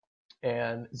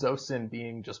 And Zosyn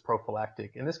being just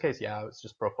prophylactic. In this case, yeah, it's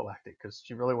just prophylactic because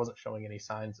she really wasn't showing any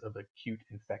signs of acute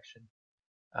infection.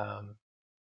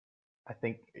 I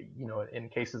think, in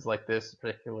cases like this,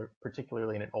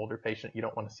 particularly in an older patient, you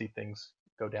don't want to see things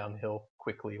go downhill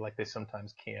quickly like they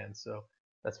sometimes can. So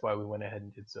that's why we went ahead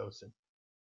and did Zosyn.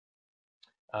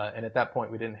 And at that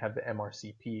point, we didn't have the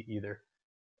MRCP either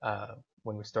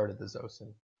when we started the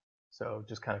Zosyn. So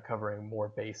just kind of covering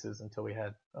more bases until we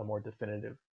had a more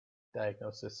definitive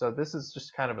diagnosis. So this is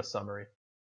just kind of a summary.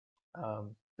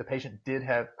 The patient did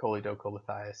have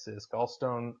choledocholithiasis,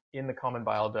 gallstone in the common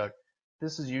bile duct.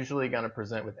 This is usually going to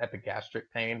present with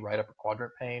epigastric pain, right upper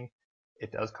quadrant pain.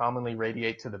 It does commonly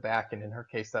radiate to the back, and in her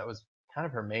case, that was kind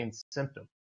of her main symptom,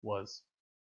 was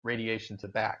radiation to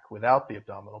back without the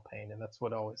abdominal pain, and that's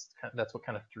what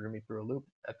kind of threw me through a loop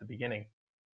at the beginning.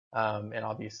 And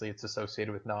obviously, it's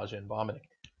associated with nausea and vomiting.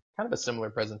 Kind of a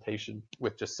similar presentation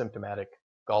with just symptomatic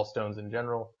gallstones in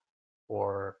general,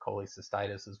 or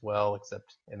cholecystitis as well,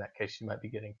 except in that case, you might be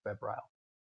getting febrile.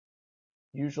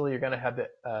 Usually, you're going to have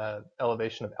the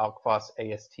elevation of alk phos,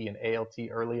 AST, and ALT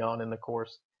early on in the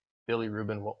course.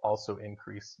 Bilirubin will also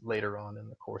increase later on in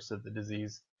the course of the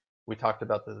disease. We talked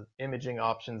about the imaging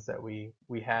options that we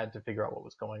had to figure out what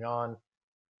was going on.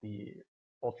 The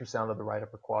ultrasound of the right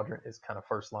upper quadrant is kind of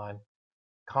first line.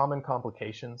 Common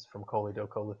complications from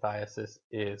choledocholithiasis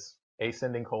is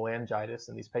ascending cholangitis,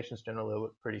 and these patients generally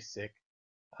look pretty sick.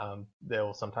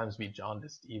 They'll sometimes be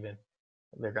jaundiced even.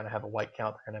 They're going to have a white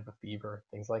count, they're going to have a fever,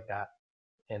 things like that.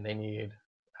 And they need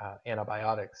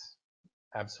antibiotics.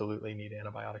 Absolutely need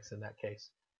antibiotics in that case.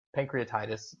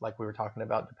 Pancreatitis, like we were talking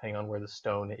about, depending on where the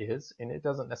stone is, and it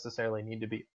doesn't necessarily need to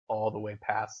be all the way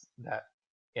past that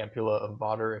ampulla of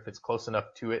Vater. If it's close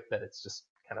enough to it that it's just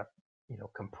kind of,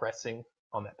 compressing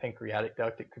on that pancreatic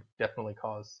duct, it could definitely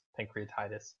cause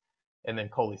pancreatitis. And then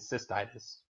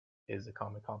cholecystitis is a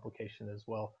common complication as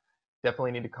well.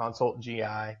 Definitely need to consult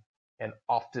GI, and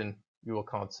often you will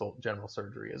consult general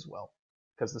surgery as well,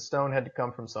 because the stone had to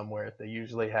come from somewhere. They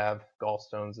usually have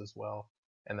gallstones as well,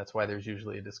 and that's why there's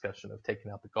usually a discussion of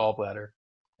taking out the gallbladder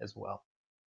as well.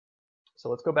 So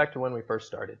let's go back to when we first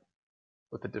started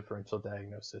with the differential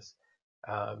diagnosis.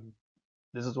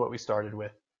 This is what we started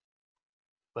with.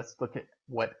 Let's look at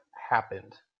what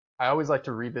happened. I always like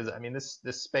to revisit,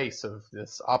 this space of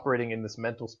this operating in this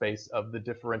mental space of the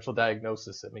differential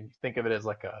diagnosis. You think of it as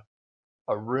like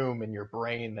a room in your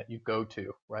brain that you go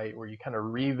to, right? Where you kind of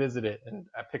revisit it, and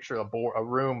I picture a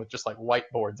room with just like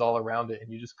whiteboards all around it,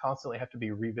 and you just constantly have to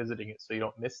be revisiting it so you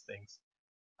don't miss things.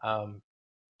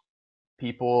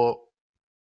 People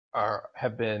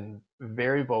have been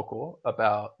very vocal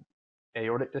about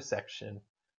aortic dissection,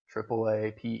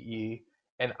 AAA, PE,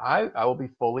 and I will be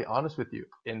fully honest with you.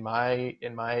 In my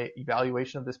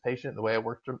evaluation of this patient, the way I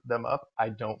worked them up, I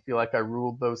don't feel like I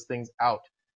ruled those things out.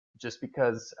 Just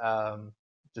because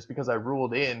I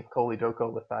ruled in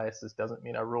choledocholithiasis doesn't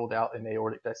mean I ruled out an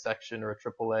aortic dissection or a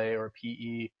AAA or a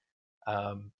PE.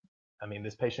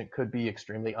 This patient could be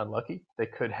extremely unlucky. They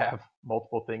could have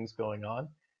multiple things going on.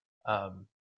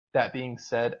 That being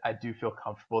said, I do feel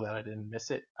comfortable that I didn't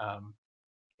miss it,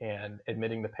 and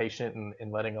admitting the patient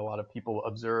and letting a lot of people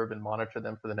observe and monitor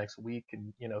them for the next week.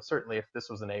 And, certainly if this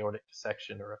was an aortic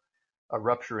dissection or a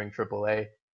rupturing AAA,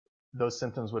 those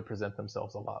symptoms would present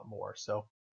themselves a lot more. So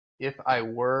if I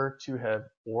were to have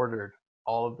ordered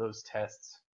all of those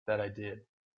tests that I did,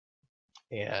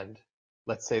 and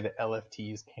let's say the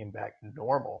LFTs came back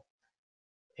normal,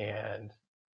 and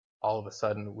all of a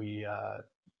sudden we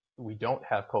don't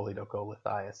have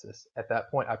choledocholithiasis, at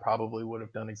that point I probably would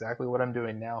have done exactly what I'm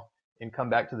doing now and come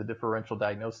back to the differential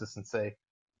diagnosis and say,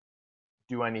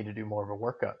 do I need to do more of a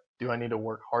workup? Do I need to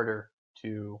work harder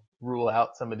to rule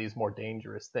out some of these more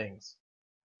dangerous things?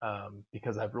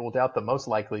 Because I've ruled out the most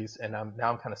likelies, and I'm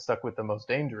kind of stuck with the most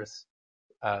dangerous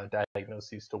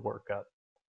diagnoses to work up.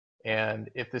 And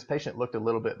if this patient looked a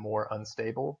little bit more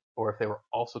unstable, or if they were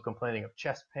also complaining of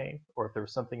chest pain, or if there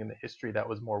was something in the history that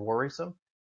was more worrisome,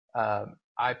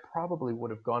 I probably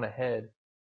would have gone ahead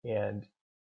and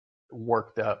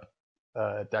worked up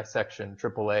dissection,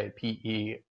 AAA,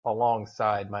 PE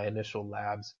alongside my initial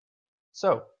labs.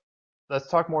 So let's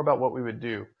talk more about what we would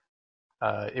do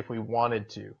if we wanted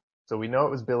to. So we know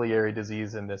it was biliary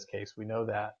disease in this case. We know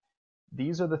that.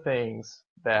 These are the things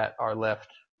that are left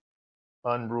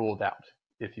unruled out,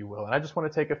 if you will. And I just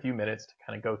want to take a few minutes to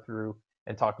kind of go through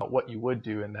and talk about what you would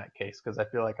do in that case, because I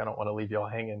feel like I don't want to leave y'all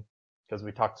hanging, because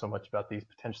we talked so much about these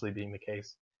potentially being the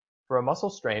case. For a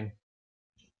muscle strain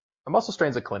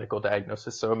is a clinical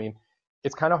diagnosis. So,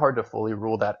 it's kind of hard to fully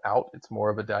rule that out. It's more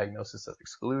of a diagnosis of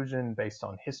exclusion based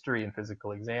on history and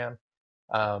physical exam.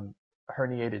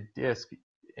 Herniated disc,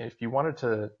 if you wanted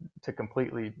to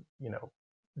completely,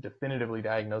 definitively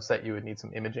diagnose that, you would need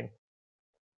some imaging.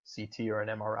 CT or an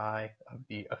MRI of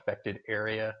the affected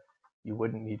area. You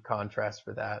wouldn't need contrast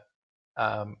for that.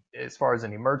 As far as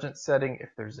an emergent setting, if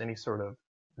there's any sort of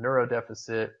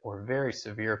neurodeficit or very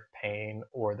severe pain,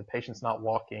 or the patient's not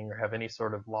walking or have any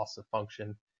sort of loss of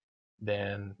function,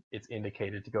 then it's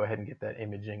indicated to go ahead and get that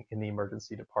imaging in the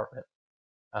emergency department.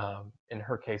 In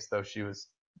her case, though, she was,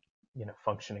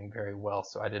 functioning very well,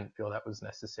 so I didn't feel that was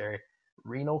necessary.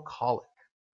 Renal colic.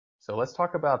 So let's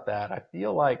talk about that. I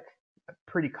feel like I'm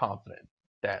pretty confident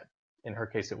that in her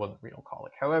case it wasn't renal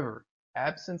colic. However,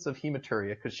 absence of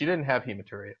hematuria, because she didn't have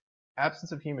hematuria,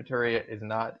 absence of hematuria is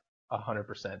not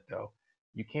 100% though.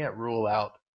 You can't rule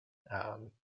out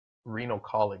renal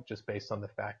colic just based on the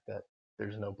fact that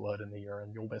there's no blood in the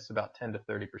urine. You'll miss about 10 to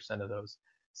 30% of those.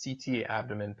 CT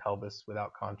abdomen pelvis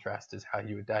without contrast is how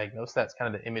you would diagnose that. It's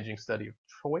kind of the imaging study of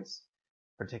choice,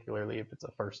 particularly if it's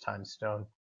a first-time stone.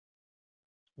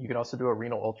 You could also do a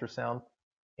renal ultrasound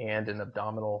and an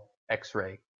abdominal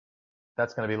x-ray.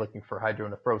 That's going to be looking for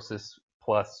hydronephrosis,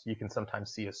 plus you can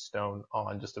sometimes see a stone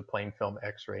on just a plain film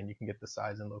x-ray, and you can get the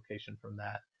size and location from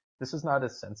that. This is not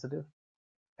as sensitive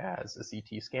as a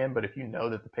CT scan, but if you know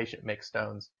that the patient makes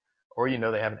stones, or you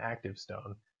know they have an active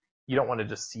stone, you don't want to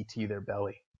just CT their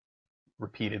belly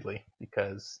repeatedly,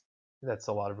 because that's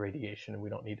a lot of radiation and we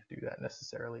don't need to do that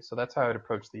necessarily. So that's how I would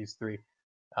approach these three.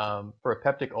 For a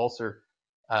peptic ulcer,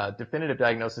 definitive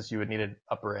diagnosis, you would need an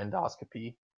upper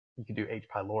endoscopy. You could do H.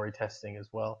 pylori testing as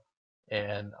well.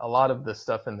 And a lot of the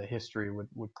stuff in the history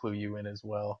would clue you in as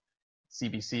well.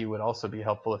 CBC would also be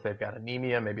helpful if they've got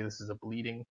anemia. Maybe this is a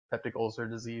bleeding peptic ulcer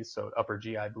disease, so upper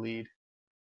GI bleed.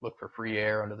 Look for free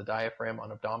air under the diaphragm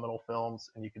on abdominal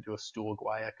films, and you can do a stool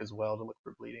guaiac as well to look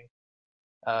for bleeding.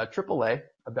 AAA,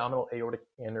 abdominal aortic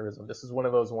aneurysm. This is one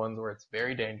of those ones where it's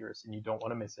very dangerous and you don't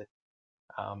want to miss it.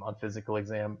 On physical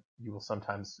exam, you will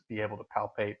sometimes be able to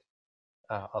palpate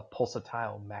a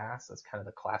pulsatile mass. That's kind of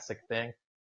the classic thing.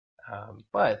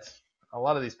 But a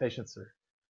lot of these patients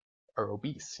are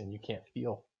obese and you can't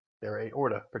feel their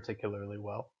aorta particularly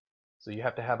well. So you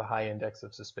have to have a high index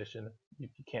of suspicion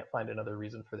if you can't find another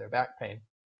reason for their back pain.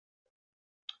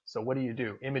 So what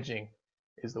do? Imaging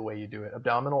is the way you do it.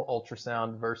 Abdominal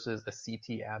ultrasound versus a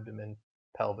CT abdomen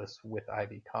pelvis with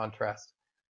IV contrast.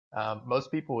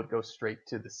 Most people would go straight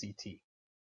to the CT.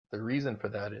 The reason for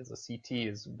that is a CT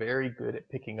is very good at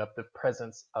picking up the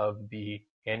presence of the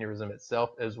aneurysm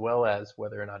itself, as well as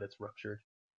whether or not it's ruptured.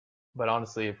 But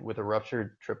honestly, with a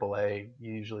ruptured AAA,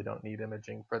 you usually don't need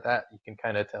imaging for that. You can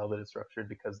kind of tell that it's ruptured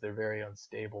because they're very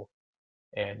unstable,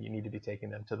 and you need to be taking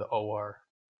them to the OR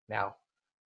now.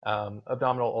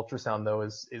 Abdominal ultrasound, though,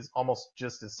 is almost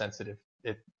just as sensitive.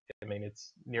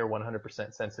 It's near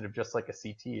 100% sensitive, just like a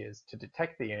CT is, to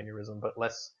detect the aneurysm, but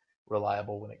less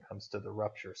reliable when it comes to the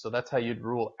rupture. So that's how you'd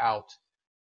rule out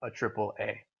a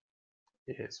AAA,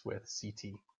 is with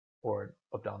CT or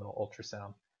abdominal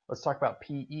ultrasound. Let's talk about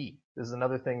PE. This is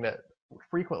another thing that we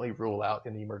frequently rule out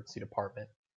in the emergency department.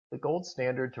 The gold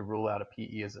standard to rule out a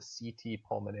PE is a CT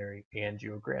pulmonary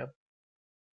angiogram.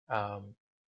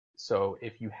 So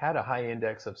if you had a high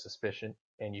index of suspicion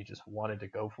and you just wanted to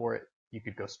go for it, you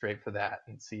could go straight for that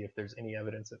and see if there's any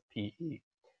evidence of PE.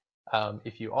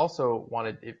 If you also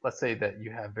wanted, let's say that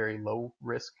you have very low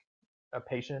risk a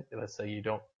patient, let's say you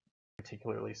don't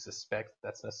particularly suspect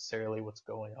that's necessarily what's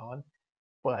going on,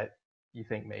 but you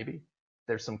think maybe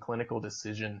there's some clinical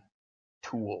decision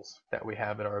tools that we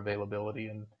have at our availability,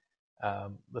 and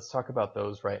let's talk about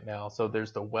those right now. So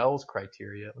there's the Wells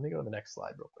criteria. Let me go to the next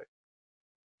slide real quick.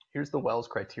 Here's the Wells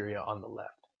criteria on the left.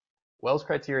 Wells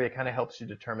criteria kind of helps you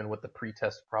determine what the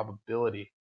pretest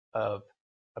probability of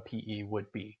a PE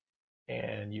would be.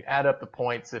 And you add up the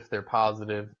points if they're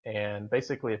positive, and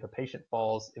basically if a patient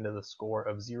falls into the score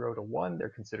of 0 to 1, they're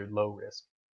considered low risk.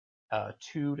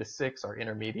 2 to 6 are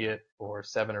intermediate, or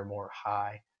 7 or more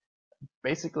high.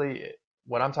 Basically,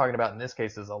 what I'm talking about in this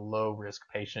case is a low risk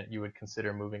patient. You would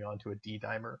consider moving on to a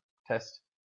D-dimer test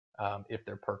if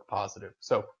they're PERC positive.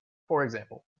 So, for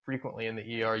example, frequently in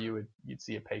the ER, you'd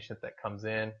see a patient that comes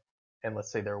in, and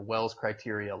let's say their Wells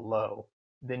criteria low.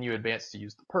 Then you advance to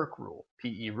use the PERC rule,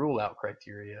 PE rule out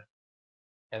criteria,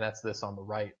 and that's this on the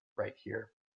right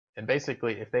here. And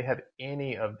basically, if they have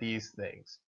any of these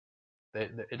things,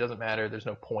 it doesn't matter, there's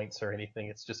no points or anything,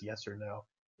 it's just yes or no.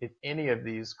 If any of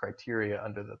these criteria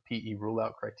under the PE rule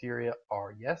out criteria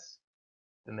are yes,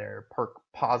 then they're PERC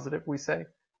positive, we say.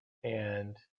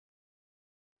 And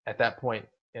at that point,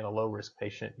 in a low risk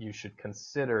patient, you should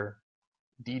consider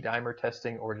D-dimer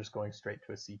testing or just going straight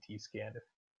to a CT scan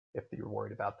if you're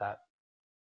worried about that.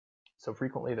 So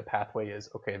frequently the pathway is,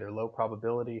 okay, they're low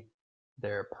probability,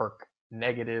 they're PERC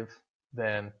negative,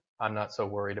 then I'm not so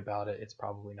worried about it. It's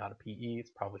probably not a PE. It's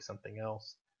probably something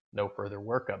else. No further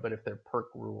workup. But if their PERK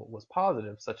rule was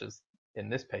positive, such as in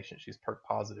this patient, she's PERK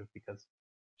positive because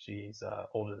she's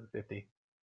older than 50,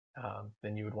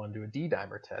 then you would want to do a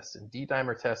D-dimer test. And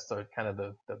D-dimer tests are kind of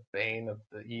the bane of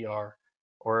the ER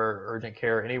or urgent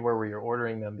care, anywhere where you're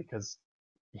ordering them, because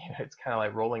it's kind of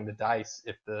like rolling the dice.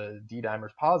 If the D-dimer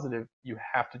is positive, you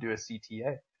have to do a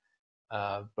CTA.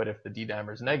 But if the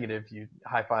D-dimer is negative, you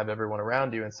high five everyone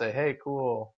around you and say, hey,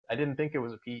 cool, I didn't think it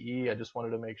was a PE, I just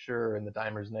wanted to make sure, and the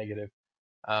dimer is negative.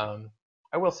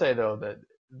 I will say, though, that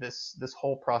this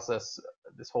whole process,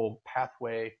 this whole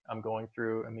pathway I'm going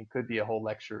through, I mean, could be a whole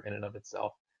lecture in and of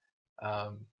itself.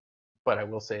 But I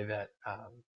will say that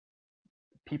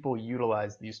people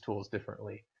utilize these tools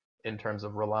differently in terms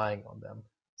of relying on them.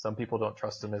 Some people don't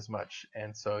trust them as much,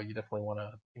 and so you definitely want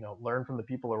to, learn from the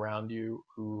people around you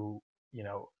who,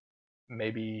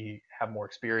 maybe have more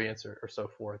experience or so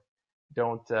forth.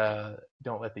 Don't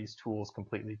let these tools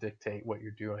completely dictate what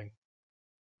you're doing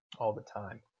all the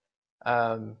time.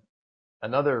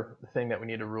 Another thing that we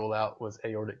need to rule out was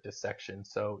aortic dissection.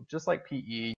 So just like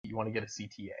PE, you want to get a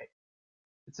CTA.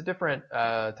 It's a different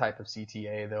type of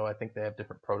CTA, though. I think they have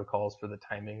different protocols for the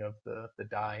timing of the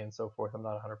dye and so forth. I'm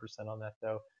not 100% on that,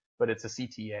 though. But it's a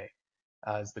CTA.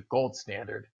 Is the gold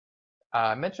standard.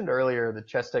 I mentioned earlier the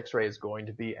chest x-ray is going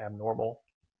to be abnormal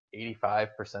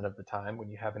 85% of the time when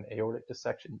you have an aortic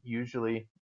dissection. Usually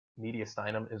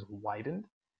mediastinum is widened.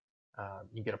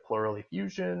 You get a pleural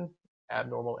effusion,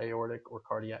 abnormal aortic or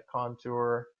cardiac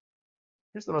contour.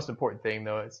 Here's the most important thing,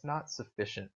 though. It's not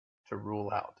sufficient to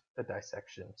rule out a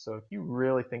dissection. So if you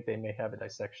really think they may have a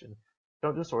dissection,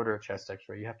 don't just order a chest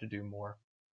x-ray. You have to do more.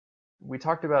 We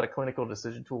talked about a clinical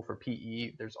decision tool for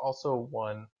PE. There's also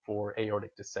one for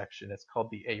aortic dissection. It's called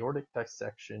the Aortic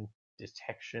Dissection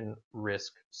Detection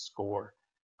Risk Score.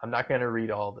 I'm not going to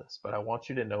read all this, but I want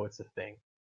you to know it's a thing.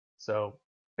 So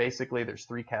basically, there's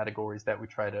 3 categories that we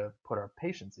try to put our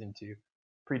patients into: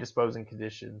 predisposing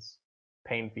conditions,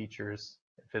 pain features,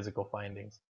 and physical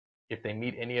findings. If they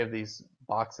meet any of these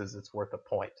boxes, it's worth a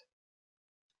point.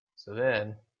 So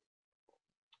then,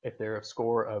 if they're a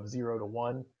score of 0 to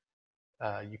 1,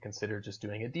 you consider just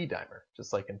doing a D-dimer,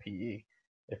 just like in PE.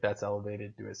 If that's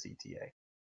elevated, do a CTA.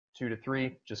 2 to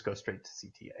 3, just go straight to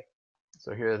CTA.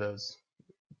 So here are those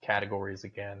categories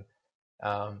again.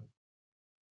 A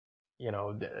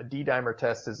D-dimer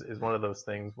test is one of those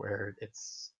things where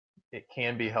it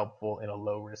can be helpful in a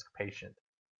low-risk patient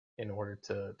in order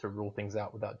to rule things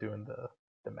out without doing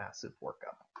the massive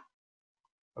workup.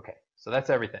 Okay, so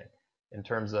that's everything in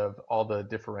terms of all the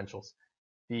differentials.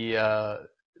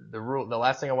 The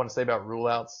last thing I want to say about rule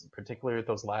outs, particularly with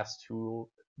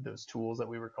those tools that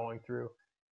we were going through,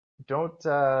 don't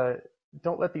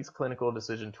let these clinical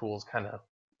decision tools kind of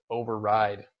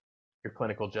override your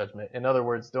clinical judgment. In other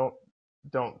words,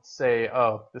 don't say,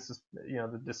 oh, this is,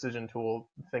 the decision tool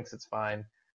thinks it's fine,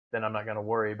 then I'm not going to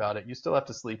worry about it. You still have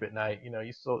to sleep at night.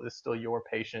 It's still your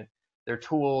patient. They're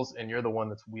tools, and you're the one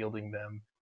that's wielding them,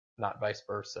 not vice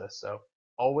versa. So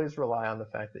always rely on the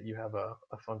fact that you have a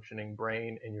functioning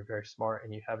brain, and you're very smart,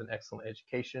 and you have an excellent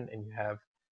education, and you have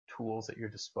tools at your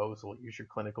disposal. Use your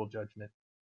clinical judgment.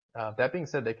 That being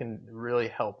said, they can really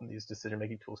help. These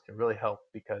decision-making tools can really help,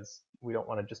 because we don't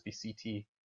want to just be CT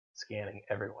scanning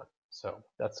everyone. So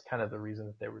that's kind of the reason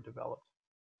that they were developed.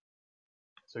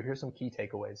 So here's some key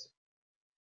takeaways.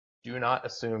 Do not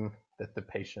assume that the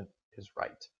patient is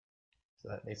right. So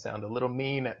that may sound a little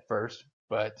mean at first,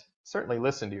 but certainly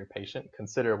listen to your patient,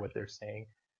 consider what they're saying,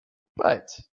 but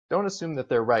don't assume that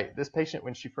they're right. This patient,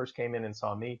 when she first came in and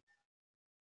saw me,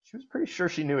 she was pretty sure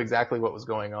she knew exactly what was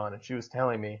going on, and she was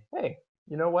telling me, hey,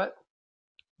 you know what?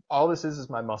 All this is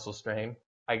my muscle strain.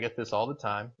 I get this all the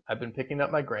time. I've been picking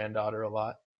up my granddaughter a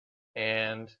lot,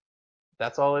 and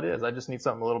that's all it is. I just need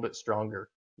something a little bit stronger.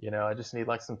 I just need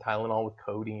like some Tylenol with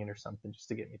codeine or something just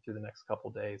to get me through the next couple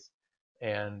days.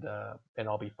 And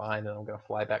I'll be fine, and I'm going to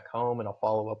fly back home, and I'll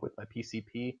follow up with my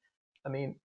PCP. I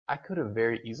mean, I could have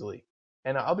very easily,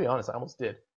 and I'll be honest, I almost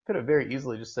did, could have very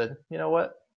easily just said, you know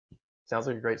what? Sounds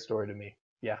like a great story to me.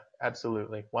 Yeah,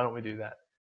 absolutely. Why don't we do that?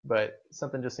 But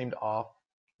something just seemed off.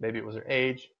 Maybe it was her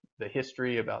age, the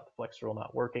history about the flexeril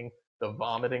not working, the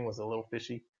vomiting was a little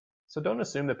fishy. So don't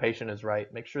assume the patient is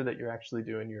right. Make sure that you're actually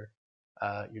doing your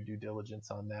due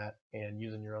diligence on that and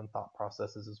using your own thought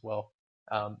processes as well.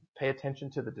 Pay attention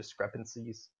to the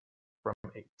discrepancies from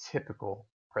a typical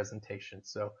presentation.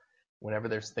 So whenever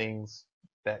there's things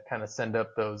that kind of send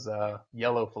up those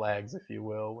yellow flags, if you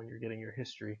will, when you're getting your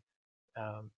history,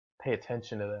 pay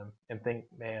attention to them and think,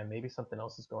 man, maybe something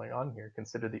else is going on here.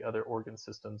 Consider the other organ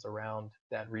systems around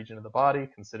that region of the body.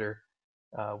 Consider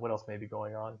What else may be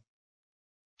going on?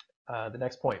 The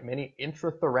next point, many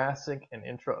intrathoracic and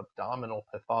intra-abdominal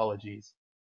pathologies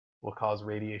will cause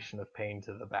radiation of pain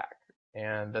to the back.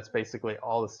 And that's basically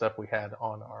all the stuff we had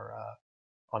on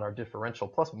our differential,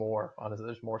 plus more. Honestly,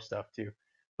 there's more stuff too.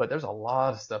 But there's a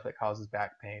lot of stuff that causes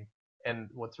back pain. And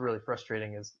what's really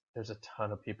frustrating is there's a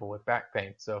ton of people with back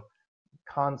pain. So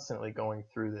constantly going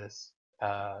through this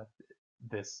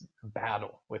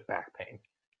battle with back pain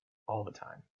all the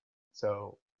time.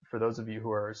 So for those of you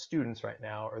who are students right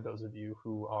now, or those of you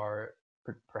who are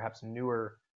perhaps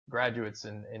newer graduates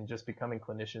and just becoming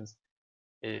clinicians,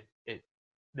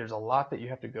 there's a lot that you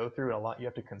have to go through and a lot you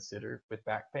have to consider with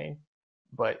back pain.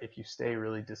 But if you stay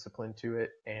really disciplined to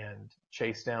it and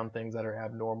chase down things that are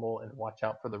abnormal and watch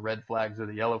out for the red flags or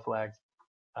the yellow flags,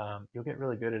 you'll get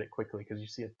really good at it quickly because you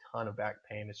see a ton of back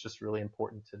pain. It's just really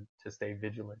important to stay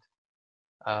vigilant.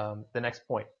 The next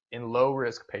point, in low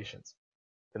risk patients,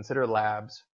 consider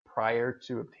labs prior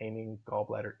to obtaining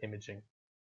gallbladder imaging.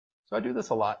 So I do this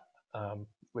a lot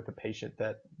with a patient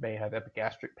that may have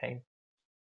epigastric pain.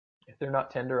 If they're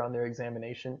not tender on their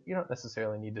examination, you don't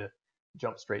necessarily need to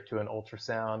jump straight to an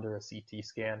ultrasound or a CT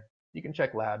scan. You can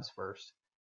check labs first.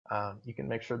 You can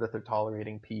make sure that they're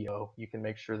tolerating PO. You can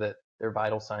make sure that their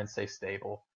vital signs stay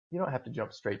stable. You don't have to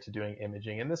jump straight to doing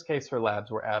imaging. In this case, her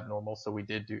labs were abnormal, so we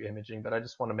did do imaging, but I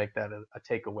just want to make that a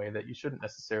takeaway that you shouldn't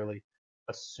necessarily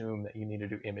assume that you need to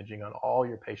do imaging on all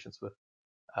your patients with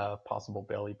possible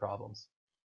belly problems.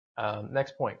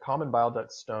 Next point, common bile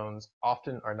duct stones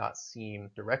often are not seen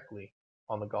directly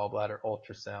on the gallbladder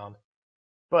ultrasound,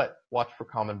 but watch for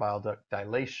common bile duct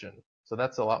dilation. So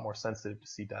that's a lot more sensitive to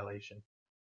see dilation.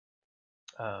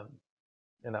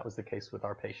 And that was the case with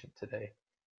our patient today.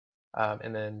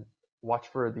 And then watch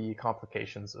for the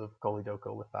complications of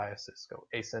choledocholithiasis, so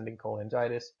ascending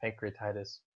cholangitis,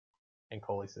 pancreatitis, and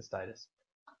cholecystitis.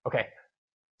 Okay,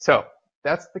 so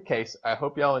that's the case. I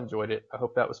hope y'all enjoyed it. I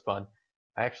hope that was fun.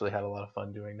 I actually had a lot of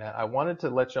fun doing that. I wanted to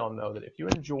let y'all know that if you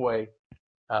enjoy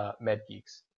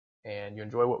Medgeeks and you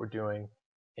enjoy what we're doing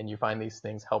and you find these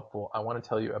things helpful, I want to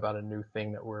tell you about a new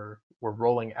thing that we're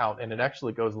rolling out, and it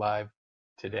actually goes live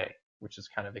today, which is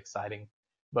kind of exciting.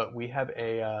 But we have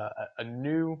a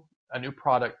new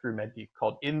product through Medgeek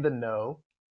called In the Know,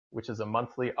 which is a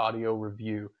monthly audio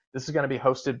review. This is going to be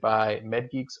hosted by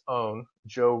Medgeek's own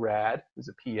Joe Rad, who's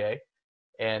a PA.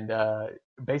 And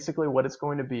basically what it's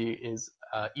going to be is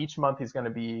each month he's going to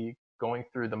be going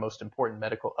through the most important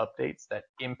medical updates that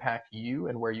impact you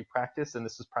and where you practice. And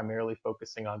this is primarily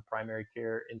focusing on primary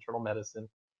care, internal medicine.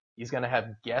 He's going to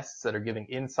have guests that are giving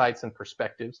insights and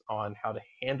perspectives on how to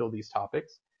handle these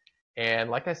topics. And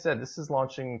like I said, this is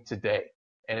launching today,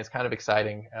 and it's kind of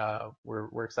exciting.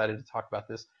 We're excited to talk about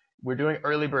this. We're doing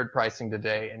early bird pricing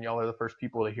today, and y'all are the first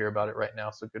people to hear about it right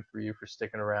now, so good for you for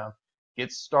sticking around.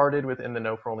 Get started with In the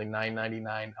Know for only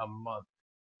 $9.99 a month.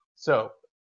 So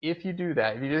if you do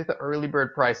that, if you do the early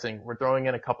bird pricing, we're throwing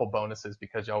in a couple bonuses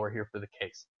because y'all were here for the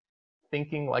case.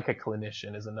 Thinking Like a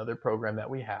Clinician is another program that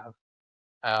we have.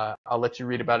 I'll let you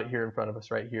read about it here in front of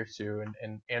us right here too,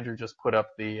 and Andrew just put up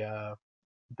the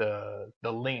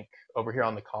link over here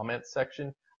on the comments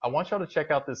section. I want y'all to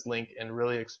check out this link and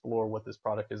really explore what this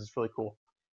product is. It's really cool.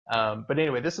 But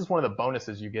anyway, this is one of the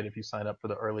bonuses you get if you sign up for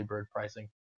the early bird pricing.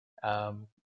 And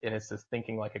it's this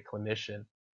Thinking Like a Clinician,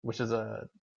 which is a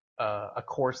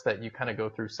course that you kind of go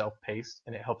through self-paced,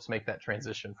 and it helps make that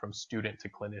transition from student to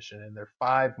clinician. And there are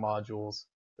 5 modules.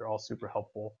 They're all super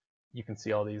helpful. You can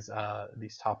see all these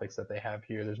topics that they have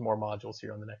here. There's more modules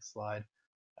here on the next slide.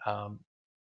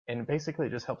 And basically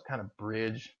it just helps kind of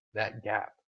bridge that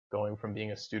gap going from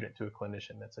being a student to a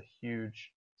clinician. That's a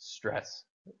huge stress,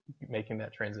 making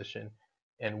that transition.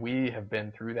 And we have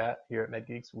been through that here at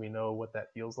Medgeeks. We know what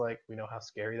that feels like. We know how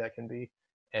scary that can be,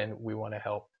 and we want to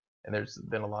help. And there's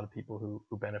been a lot of people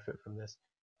who benefit from this.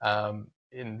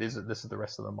 And this is the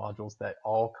rest of the modules that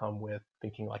all come with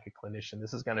Thinking Like a Clinician.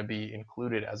 This is going to be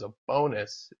included as a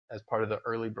bonus as part of the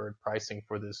early bird pricing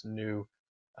for this new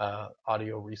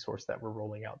audio resource that we're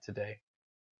rolling out today.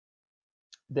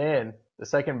 Then the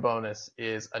second bonus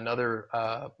is another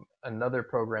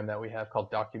program that we have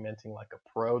called Documenting Like a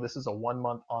Pro. This is a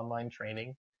 1-month online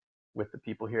training with the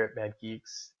people here at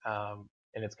Medgeeks,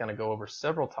 and it's going to go over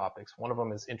several topics. One of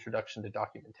them is Introduction to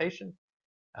Documentation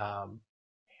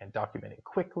and documenting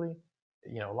quickly.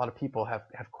 You know, a lot of people have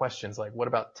questions like, what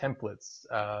about templates?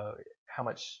 How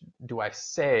much do I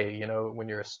say? You know, when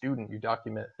you're a student, you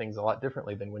document things a lot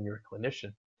differently than when you're a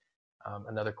clinician.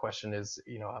 Another question is,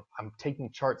 you know, I'm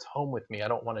taking charts home with me. I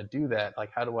don't want to do that.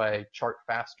 Like, how do I chart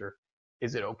faster?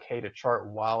 Is it okay to chart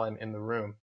while I'm in the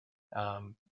room?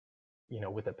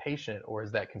 with a patient, or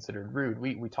is that considered rude?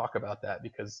 We talk about that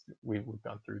because we've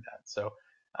gone through that. So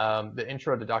the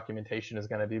intro to documentation is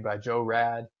going to be by Joe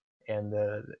Rad, and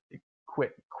the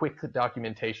quick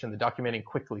documentation, the documenting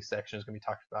quickly section is going to be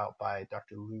talked about by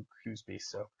Dr. Luke Husby.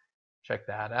 So check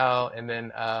that out. And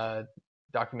then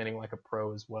documenting like a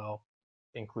pro as well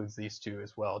includes these two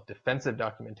as well: defensive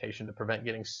documentation to prevent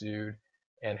getting sued,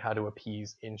 and how to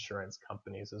appease insurance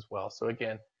companies as well. So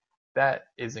again, that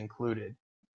is included.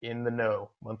 In the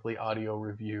Know monthly audio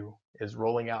review is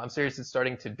rolling out. I'm serious, it's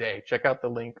starting today. Check out the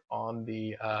link on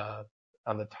the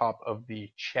top of the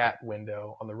chat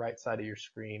window on the right side of your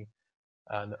screen.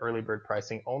 The early bird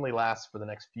pricing only lasts for the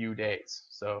next few days,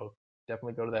 so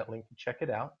definitely go to that link and check it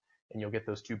out, and you'll get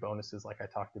those 2 bonuses like I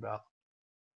talked about.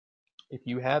 If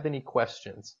you have any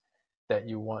questions that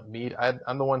you want me,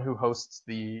 I'm the one who hosts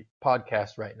the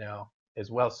podcast right now as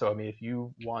well. So I mean, if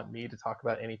you want me to talk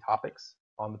about any topics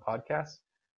on the podcast,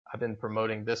 I've been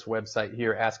promoting this website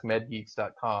here,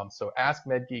 askmedgeeks.com. So Ask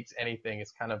Medgeeks anything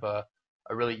is kind of a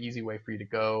really easy way for you to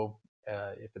go.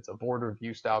 If it's a board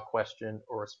review style question,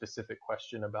 or a specific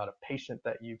question about a patient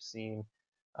that you've seen,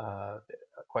 a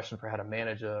question for how to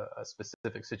manage a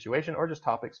specific situation, or just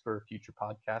topics for future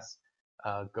podcasts,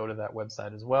 go to that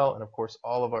website as well. And of course,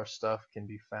 all of our stuff can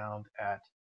be found at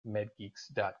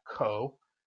medgeeks.co.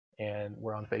 And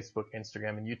we're on Facebook,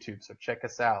 Instagram, and YouTube. So check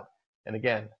us out. And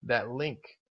again, that link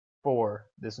for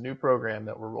this new program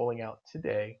that we're rolling out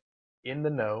today, In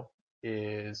the Know,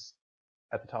 is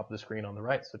at the top of the screen on the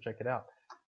right, so check it out.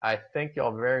 I thank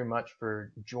y'all very much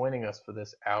for joining us for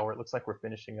this hour. It looks like we're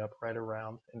finishing up right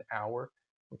around an hour,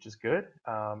 which is good.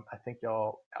 I think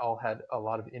y'all all had a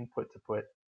lot of input to put,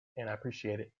 and I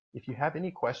appreciate it. If you have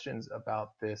any questions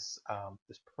about this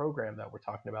this program that we're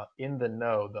talking about, In the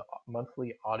Know, the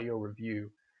monthly audio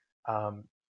review,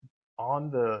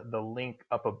 on the link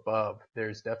up above,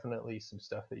 there's definitely some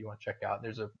stuff that you want to check out.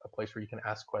 There's a place where you can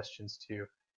ask questions too.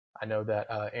 I know that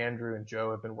Andrew and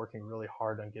Joe have been working really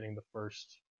hard on getting the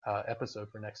first episode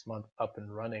for next month up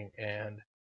and running, and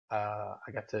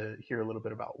I got to hear a little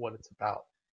bit about what it's about.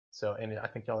 So, and I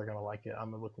think y'all are going to like it.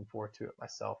 I'm looking forward to it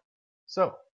myself.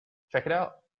 So check it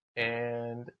out.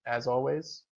 And as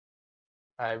always,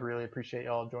 I really appreciate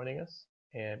y'all joining us,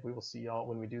 and we will see y'all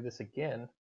when we do this again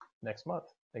next month.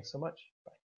 Thanks so much.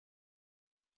 Bye.